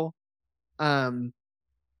fictional um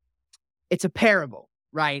it's a parable,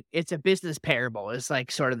 right? It's a business parable. It's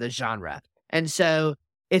like sort of the genre. And so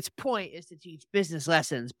its point is to teach business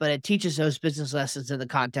lessons, but it teaches those business lessons in the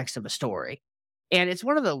context of a story. And it's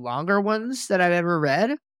one of the longer ones that I've ever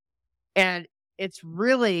read. And it's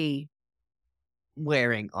really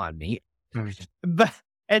wearing on me. Mhm. But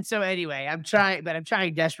and so anyway, I'm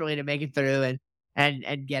trying desperately to make it through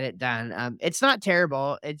and get it done. It's not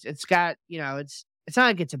terrible. It's got, it's not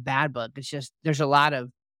like it's a bad book. It's just there's a lot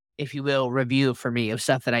of, if you will, review for me of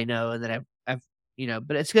stuff that I know and that I've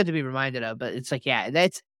but it's good to be reminded of. But it's like, yeah,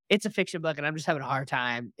 it's a fiction book and I'm just having a hard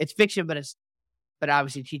time. It's fiction, but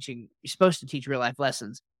obviously you're supposed to teach real life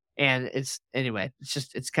lessons. And it's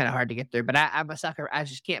kind of hard to get through. But I'm a sucker. I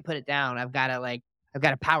just can't put it down. I've got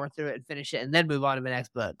to power through it and finish it and then move on to the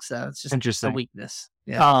next book. So it's just a Interesting. weakness.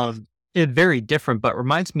 Yeah. It's very different, but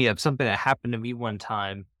reminds me of something that happened to me one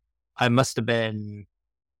time. I must have been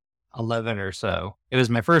 11 or so. It was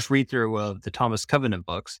my first read through of the Thomas Covenant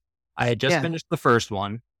books. I had just Yeah. finished the first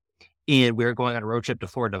one, and we were going on a road trip to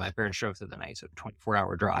Florida. My parents drove through the night, so a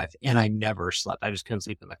 24-hour drive, and I never slept. I just couldn't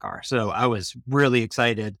sleep in the car. So I was really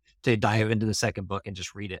excited to dive into the second book and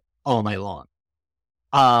just read it all night long.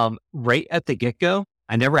 Right at the get-go,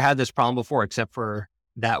 I never had this problem before except for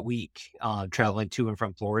that week, traveling to and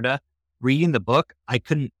from Florida. Reading the book, I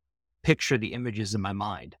couldn't picture the images in my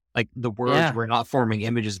mind. Like the words Yeah. were not forming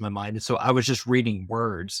images in my mind. And so I was just reading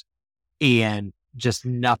words and just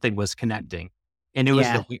nothing was connecting. And it was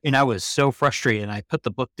Yeah. and I was so frustrated. And I put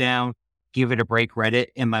the book down, gave it a break, read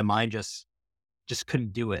it, and my mind just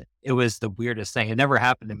couldn't do it. It was the weirdest thing. It never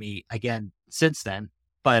happened to me again since then.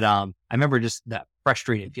 But I remember just that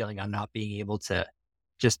frustrated feeling on not being able to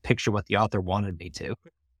just picture what the author wanted me to.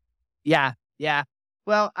 Yeah. Yeah.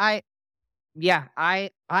 Well, I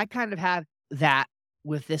kind of have that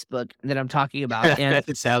with this book that I'm talking about. And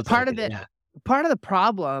It sounds part like of it, it, yeah. part of the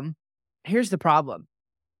problem, here's the problem.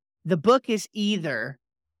 The book is either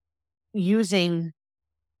using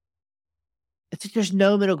it's like there's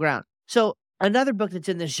no middle ground. So another book that's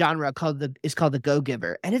in this genre is called The Go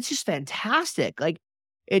Giver, and it's just fantastic. Like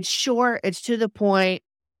it's short, it's to the point.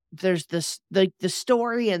 There's this the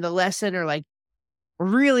story and the lesson are like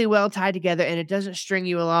really well tied together, and it doesn't string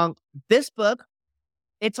you along. This book,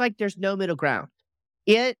 it's like there's no middle ground.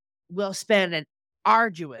 It will spend an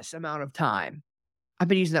arduous amount of time. I've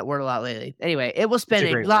been using that word a lot lately. Anyway, it will It's spend a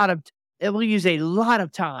a great lot word. of it will use a lot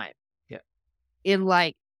of time Yeah. in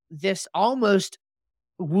like this almost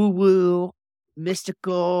woo-woo, You've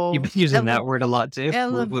mystical, been using that word a lot too. Woo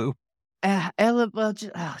ele woo. well,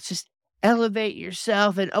 just elevate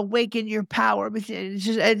yourself and awaken your power within. It's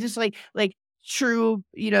just like true,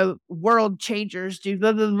 world changers do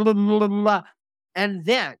blah, blah, blah, blah, blah, blah. And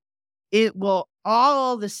then it will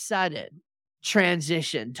all of a sudden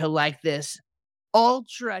transition to like this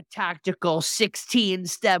ultra tactical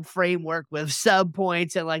 16-step framework with sub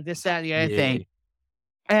points and like this, that, and the other Yeah. thing.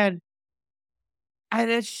 And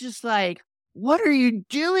it's just like, what are you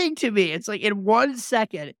doing to me? It's like in 1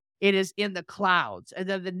 second, it is in the clouds. And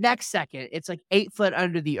then the next second, it's like 8 foot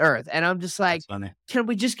under the earth. And I'm just like, That's funny. can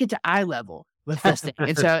we just get to eye level with this thing?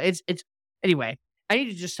 And so it's anyway, I need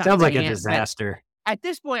to just stop Sounds like a saying it, but disaster. at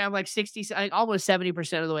this point, I'm like 60, like almost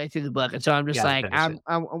 70% of the way through the book. And so I'm just Gotta like, finish it.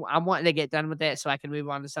 I'm wanting to get done with it so I can move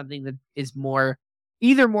on to something that is more,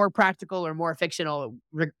 either more practical or more fictional,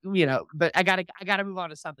 but I gotta move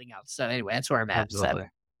on to something else. So anyway, that's where I'm at. So Absolutely.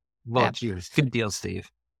 Well, yeah, cheers. Good deal, Steve.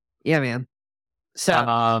 yeah, man. So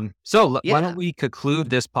Why yeah, don't we conclude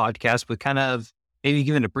this podcast with kind of maybe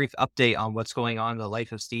giving a brief update on what's going on in the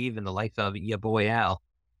life of Steve and the life of your boy Al?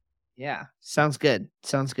 yeah, sounds good.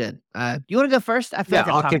 Sounds good. You want to go first? I feel Yeah, like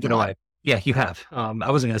I'm I'll talking kick it a lot. away. Yeah, you have.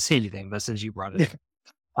 I wasn't going to say anything, but since you brought it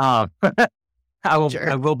up, I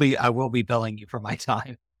Sure. will be billing you for my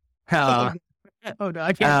time. Oh, Uh, oh no,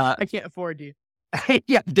 uh, I can't afford you.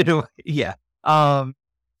 yeah, yeah.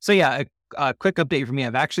 So yeah, a quick update for me.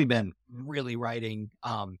 I've actually been really writing,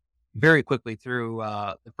 very quickly through,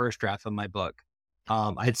 the first draft of my book.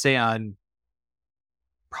 I'd say on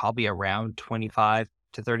probably around 25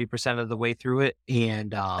 to 30% of the way through it.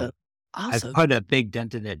 And, I've Awesome. put a big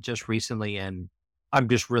dent in it just recently, and I'm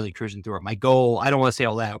just really cruising through it. My goal, I don't want to say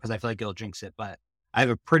all that because I feel like it'll jinx it, but I have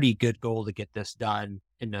a pretty good goal to get this done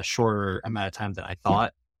in a shorter amount of time than I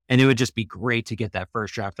thought. And it would just be great to get that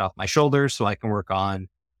first draft off my shoulders so I can work on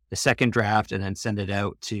the second draft and then send it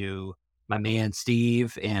out to my man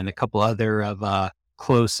Steve and a couple other of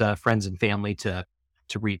close friends and family to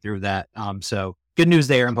read through that. So good news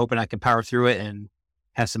there. I'm hoping I can power through it and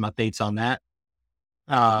have some updates on that.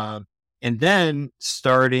 And then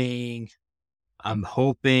starting, I'm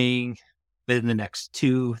hoping within the next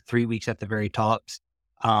 2-3 weeks at the very tops,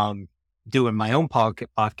 doing my own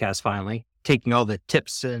podcast finally, taking all the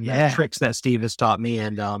tips and tricks that Steve has taught me.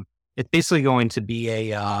 And it's basically going to be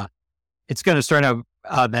it's going to start out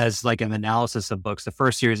as like an analysis of books. The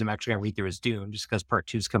first series I'm actually going to read through is Dune just because part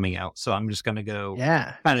 2 is coming out. So I'm just going to go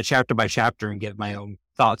kind of chapter by chapter and give my own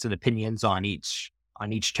thoughts and opinions on each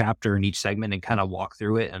chapter and each segment and kind of walk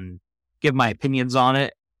through it and give my opinions on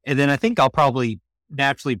it. And then I think I'll probably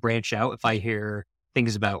naturally branch out. If I hear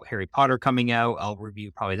things about Harry Potter coming out, I'll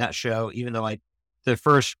review probably that show, even though the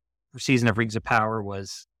first season of Rings of Power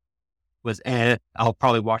was I'll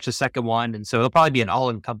probably watch the second one. And so it'll probably be an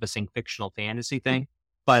all encompassing fictional fantasy thing,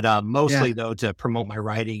 but mostly though to promote my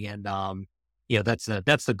writing and, that's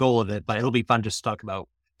the goal of it, but it'll be fun just to talk about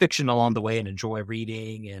fiction along the way and enjoy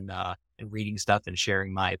reading and reading stuff and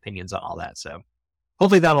sharing my opinions on all that. So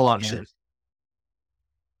hopefully that'll launch soon.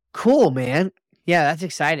 Cool, man. Yeah, that's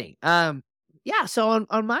exciting. Yeah, so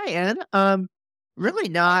on my end, really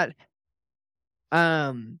not,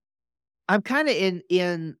 I'm kind of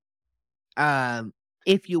in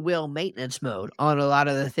if you will, maintenance mode on a lot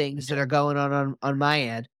of the things that are going on my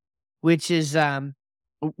end, which is good.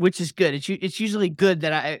 It's usually good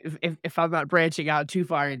that if I'm not branching out too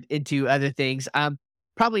far into other things.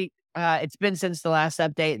 Probably it's been since the last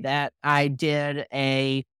update that I did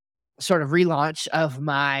a sort of relaunch of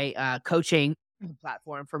my coaching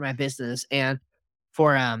platform for my business and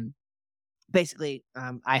for basically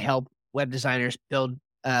I help web designers build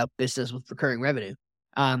business with recurring revenue.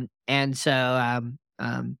 And so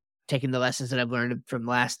taking the lessons that I've learned from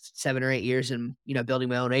the last 7 or 8 years and building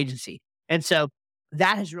my own agency. And so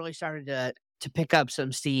that has really started to pick up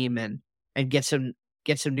some steam and get some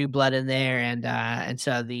new blood in there. And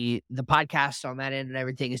so the podcast on that end and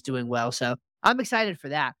everything is doing well. So I'm excited for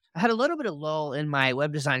that. I had a little bit of lull in my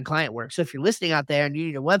web design client work. So if you're listening out there and you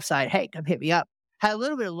need a website, hey, come hit me up. Had a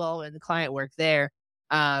little bit of lull in the client work there.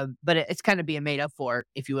 But it's kind of being made up for,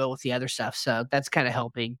 if you will, with the other stuff. So that's kind of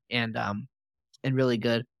helping and really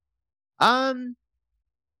good. So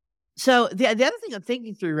the other thing I'm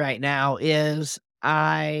thinking through right now is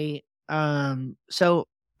so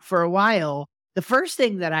for a while, the first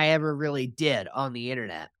thing that I ever really did on the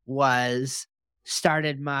internet was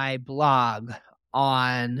started my blog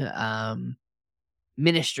on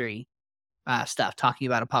ministry stuff, talking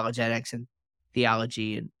about apologetics and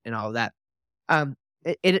theology and all of that.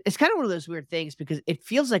 It's kind of one of those weird things because it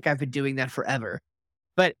feels like I've been doing that forever,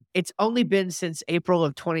 but it's only been since April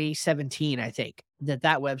of 2017, I think,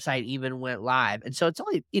 that website even went live. And so it's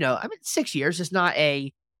only, 6 years. It's not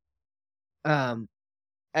a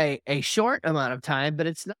short amount of time, but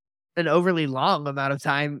it's not an overly long amount of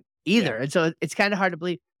time either. Yeah. And so it's kind of hard to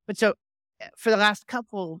believe. But so for the last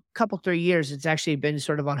couple 3 years, it's actually been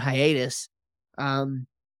sort of on hiatus. I've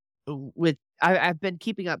been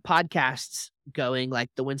keeping up podcasts going, like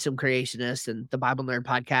the Winsome Creationist and the Bible Nerd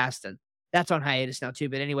podcast, and that's on hiatus now too.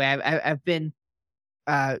 But anyway, I've been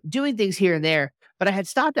doing things here and there, but I had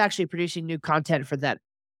stopped actually producing new content for that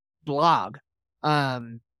blog.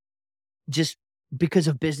 just because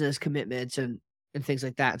of business commitments and things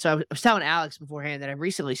like that. So I was telling Alex beforehand that I've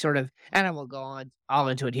recently sort of, and I won't go on all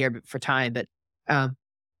into it here for time, but um,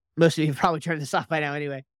 most of you have probably turned this off by now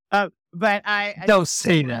anyway. But Don't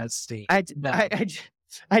say that, Steve. I, No.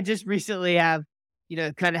 I just recently have,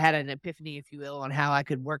 kind of had an epiphany, if you will, on how I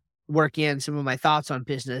could work in some of my thoughts on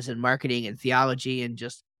business and marketing and theology and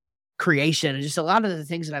just creation and just a lot of the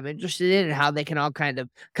things that I'm interested in and how they can all kind of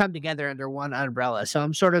come together under one umbrella. So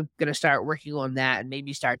I'm sort of going to start working on that and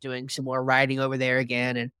maybe start doing some more writing over there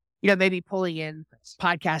again, and maybe pulling in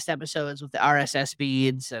podcast episodes with the RSS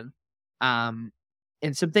feeds and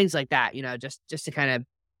some things like that. Just to kind of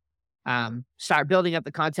start building up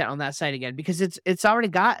the content on that site again, because it's already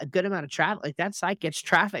got a good amount of traffic. Like, that site gets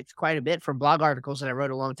trafficked quite a bit from blog articles that I wrote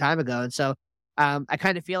a long time ago. And so I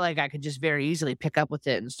kind of feel like I could just very easily pick up with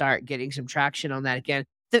it and start getting some traction on that again.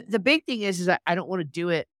 The big thing is that I don't want to do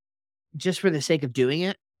it just for the sake of doing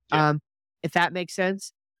it. Yeah. If that makes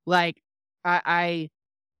sense. Like, I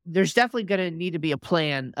there's definitely going to need to be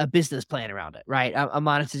a business plan around it, right? A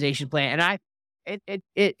monetization plan. And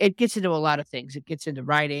it gets into a lot of things. It gets into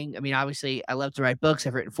writing. I mean, obviously, I love to write books.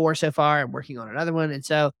 I've written 4 so far. I'm working on another one, and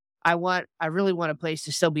so I really want a place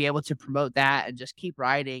to still be able to promote that and just keep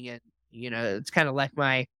writing. And it's kind of like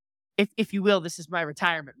my, if you will, this is my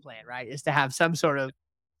retirement plan, right? Is to have some sort of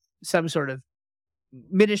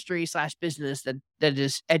ministry/business that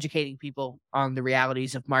is educating people on the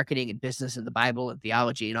realities of marketing and business and the Bible and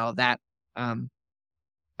theology and all of that. And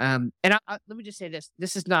let me just say this.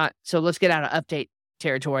 This is not, so let's get out of update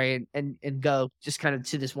territory and go just kind of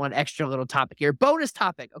to this one extra little topic here. Bonus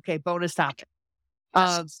topic. Okay, bonus topic.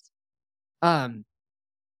 I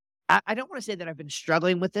don't want to say that I've been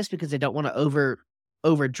struggling with this because I don't want to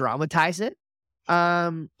over dramatize it.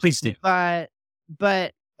 Please do.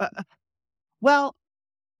 But well,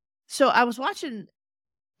 so I was watching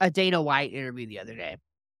a Dana White interview the other day,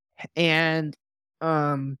 and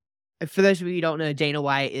for those of you who don't know, Dana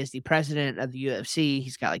White is the president of the UFC.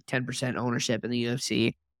 He's got like 10% ownership in the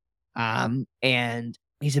UFC. And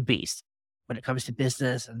he's a beast when it comes to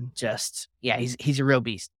business and just, yeah, he's a real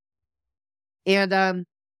beast. And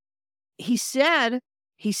he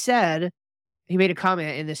made a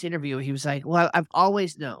comment in this interview. He was like, well, I've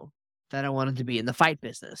always known that I wanted to be in the fight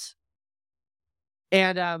business.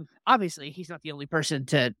 And obviously he's not the only person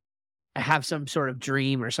to have some sort of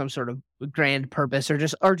dream or some sort of grand purpose or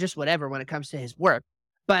just whatever when it comes to his work.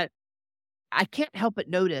 But I can't help but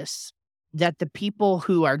notice that the people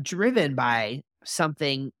who are driven by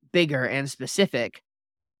something bigger and specific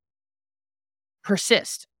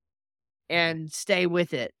persist and stay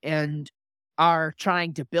with it and are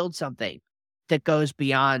trying to build something that goes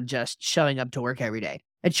beyond just showing up to work every day.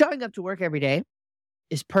 And showing up to work every day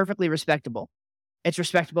is perfectly respectable. It's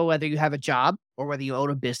respectable whether you have a job or whether you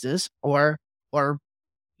own a business or whatever.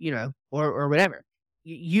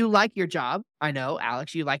 You like your job. I know,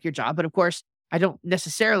 Alex, you like your job, but of course, I don't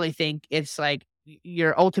necessarily think it's like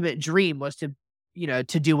your ultimate dream was to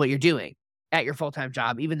do what you're doing at your full-time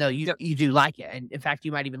job, even though you do like it. And in fact,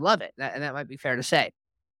 you might even love it. And that might be fair to say.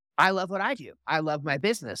 I love what I do. I love my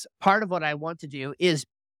business. Part of what I want to do is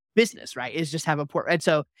business, right? Is just have a port. And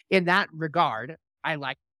so in that regard, I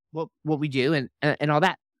like what we do and all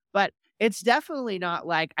that. But it's definitely not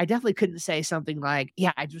like, I definitely couldn't say something like,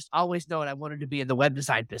 yeah, I just always known I wanted to be in the web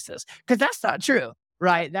design business, because that's not true,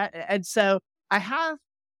 right? And so I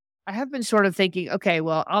have been sort of thinking, okay,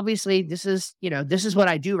 well, obviously this is what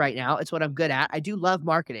I do right now. It's what I'm good at. I do love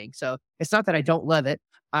marketing. So it's not that I don't love it.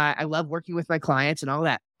 I love working with my clients and all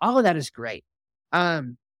that. All of that is great.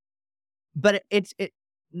 But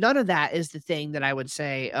none of that is the thing that I would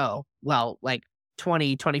say, oh, well, like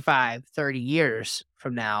 20, 25, 30 years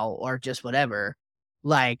from now, or just whatever.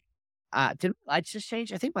 Like, did my lights just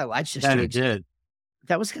change? I think my lights just changed. It did.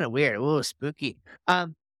 That was kind of weird. Oh, spooky.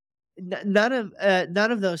 None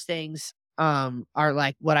of those things are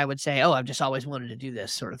like what I would say, oh, I've just always wanted to do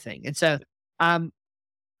this sort of thing. And so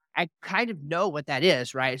I kind of know what that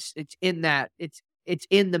is, right? It's in that it's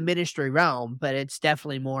in the ministry realm, but it's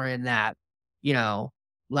definitely more in that,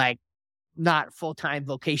 like, not full-time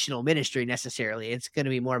vocational ministry necessarily. It's going to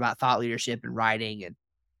be more about thought leadership and writing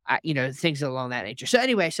and things along that nature. So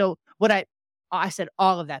anyway, so what I said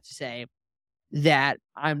all of that to say that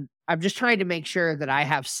I'm just trying to make sure that I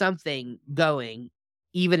have something going,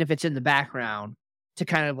 even if it's in the background, to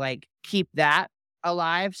kind of like keep that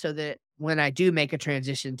alive, so that when I do make a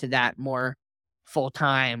transition to that more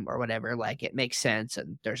full-time or whatever, like, it makes sense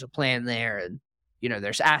and there's a plan there, and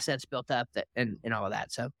there's assets built up that and all of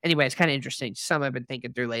that. So anyway, it's kind of interesting. Some I've been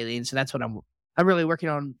thinking through lately. And so that's what I'm really working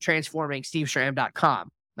on, transforming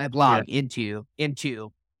steveschramm.com, my blog,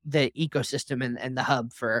 into the ecosystem and the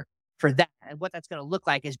hub for that. And what that's going to look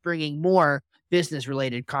like is bringing more business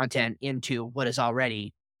related content into what is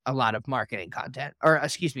already a lot of marketing content, or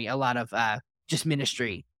excuse me, a lot of just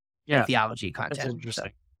ministry and theology That's content.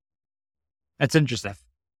 interesting. That's interesting.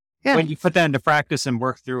 Yeah. When you put that into practice and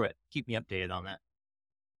work through it, keep me updated on that.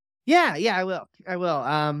 Yeah, I will.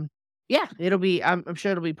 Yeah, it'll be. I'm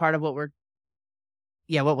sure it'll be part of what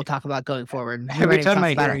we'll talk about going forward. Every time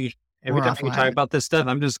I talk talk about this stuff,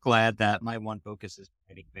 I'm just glad that my one focus is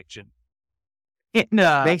writing fiction.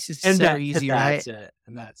 Makes it so easy, right?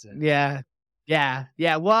 That's it.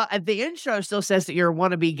 Yeah. Well, the intro still says that you're a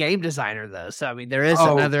wannabe game designer, though. So I mean, there is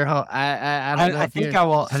another. I don't know. I think I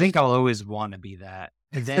will. I think I'll always want to be that.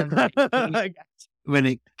 And then when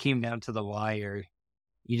it came down to the wire,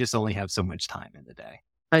 you just only have so much time in the day.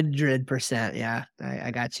 100%. Yeah,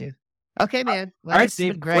 I got you. Okay, man. Well, all right,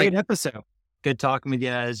 Steve. Great episode. Good talking with you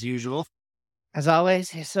as usual. As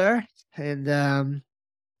always, yes, sir. And the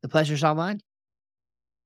pleasure's all mine.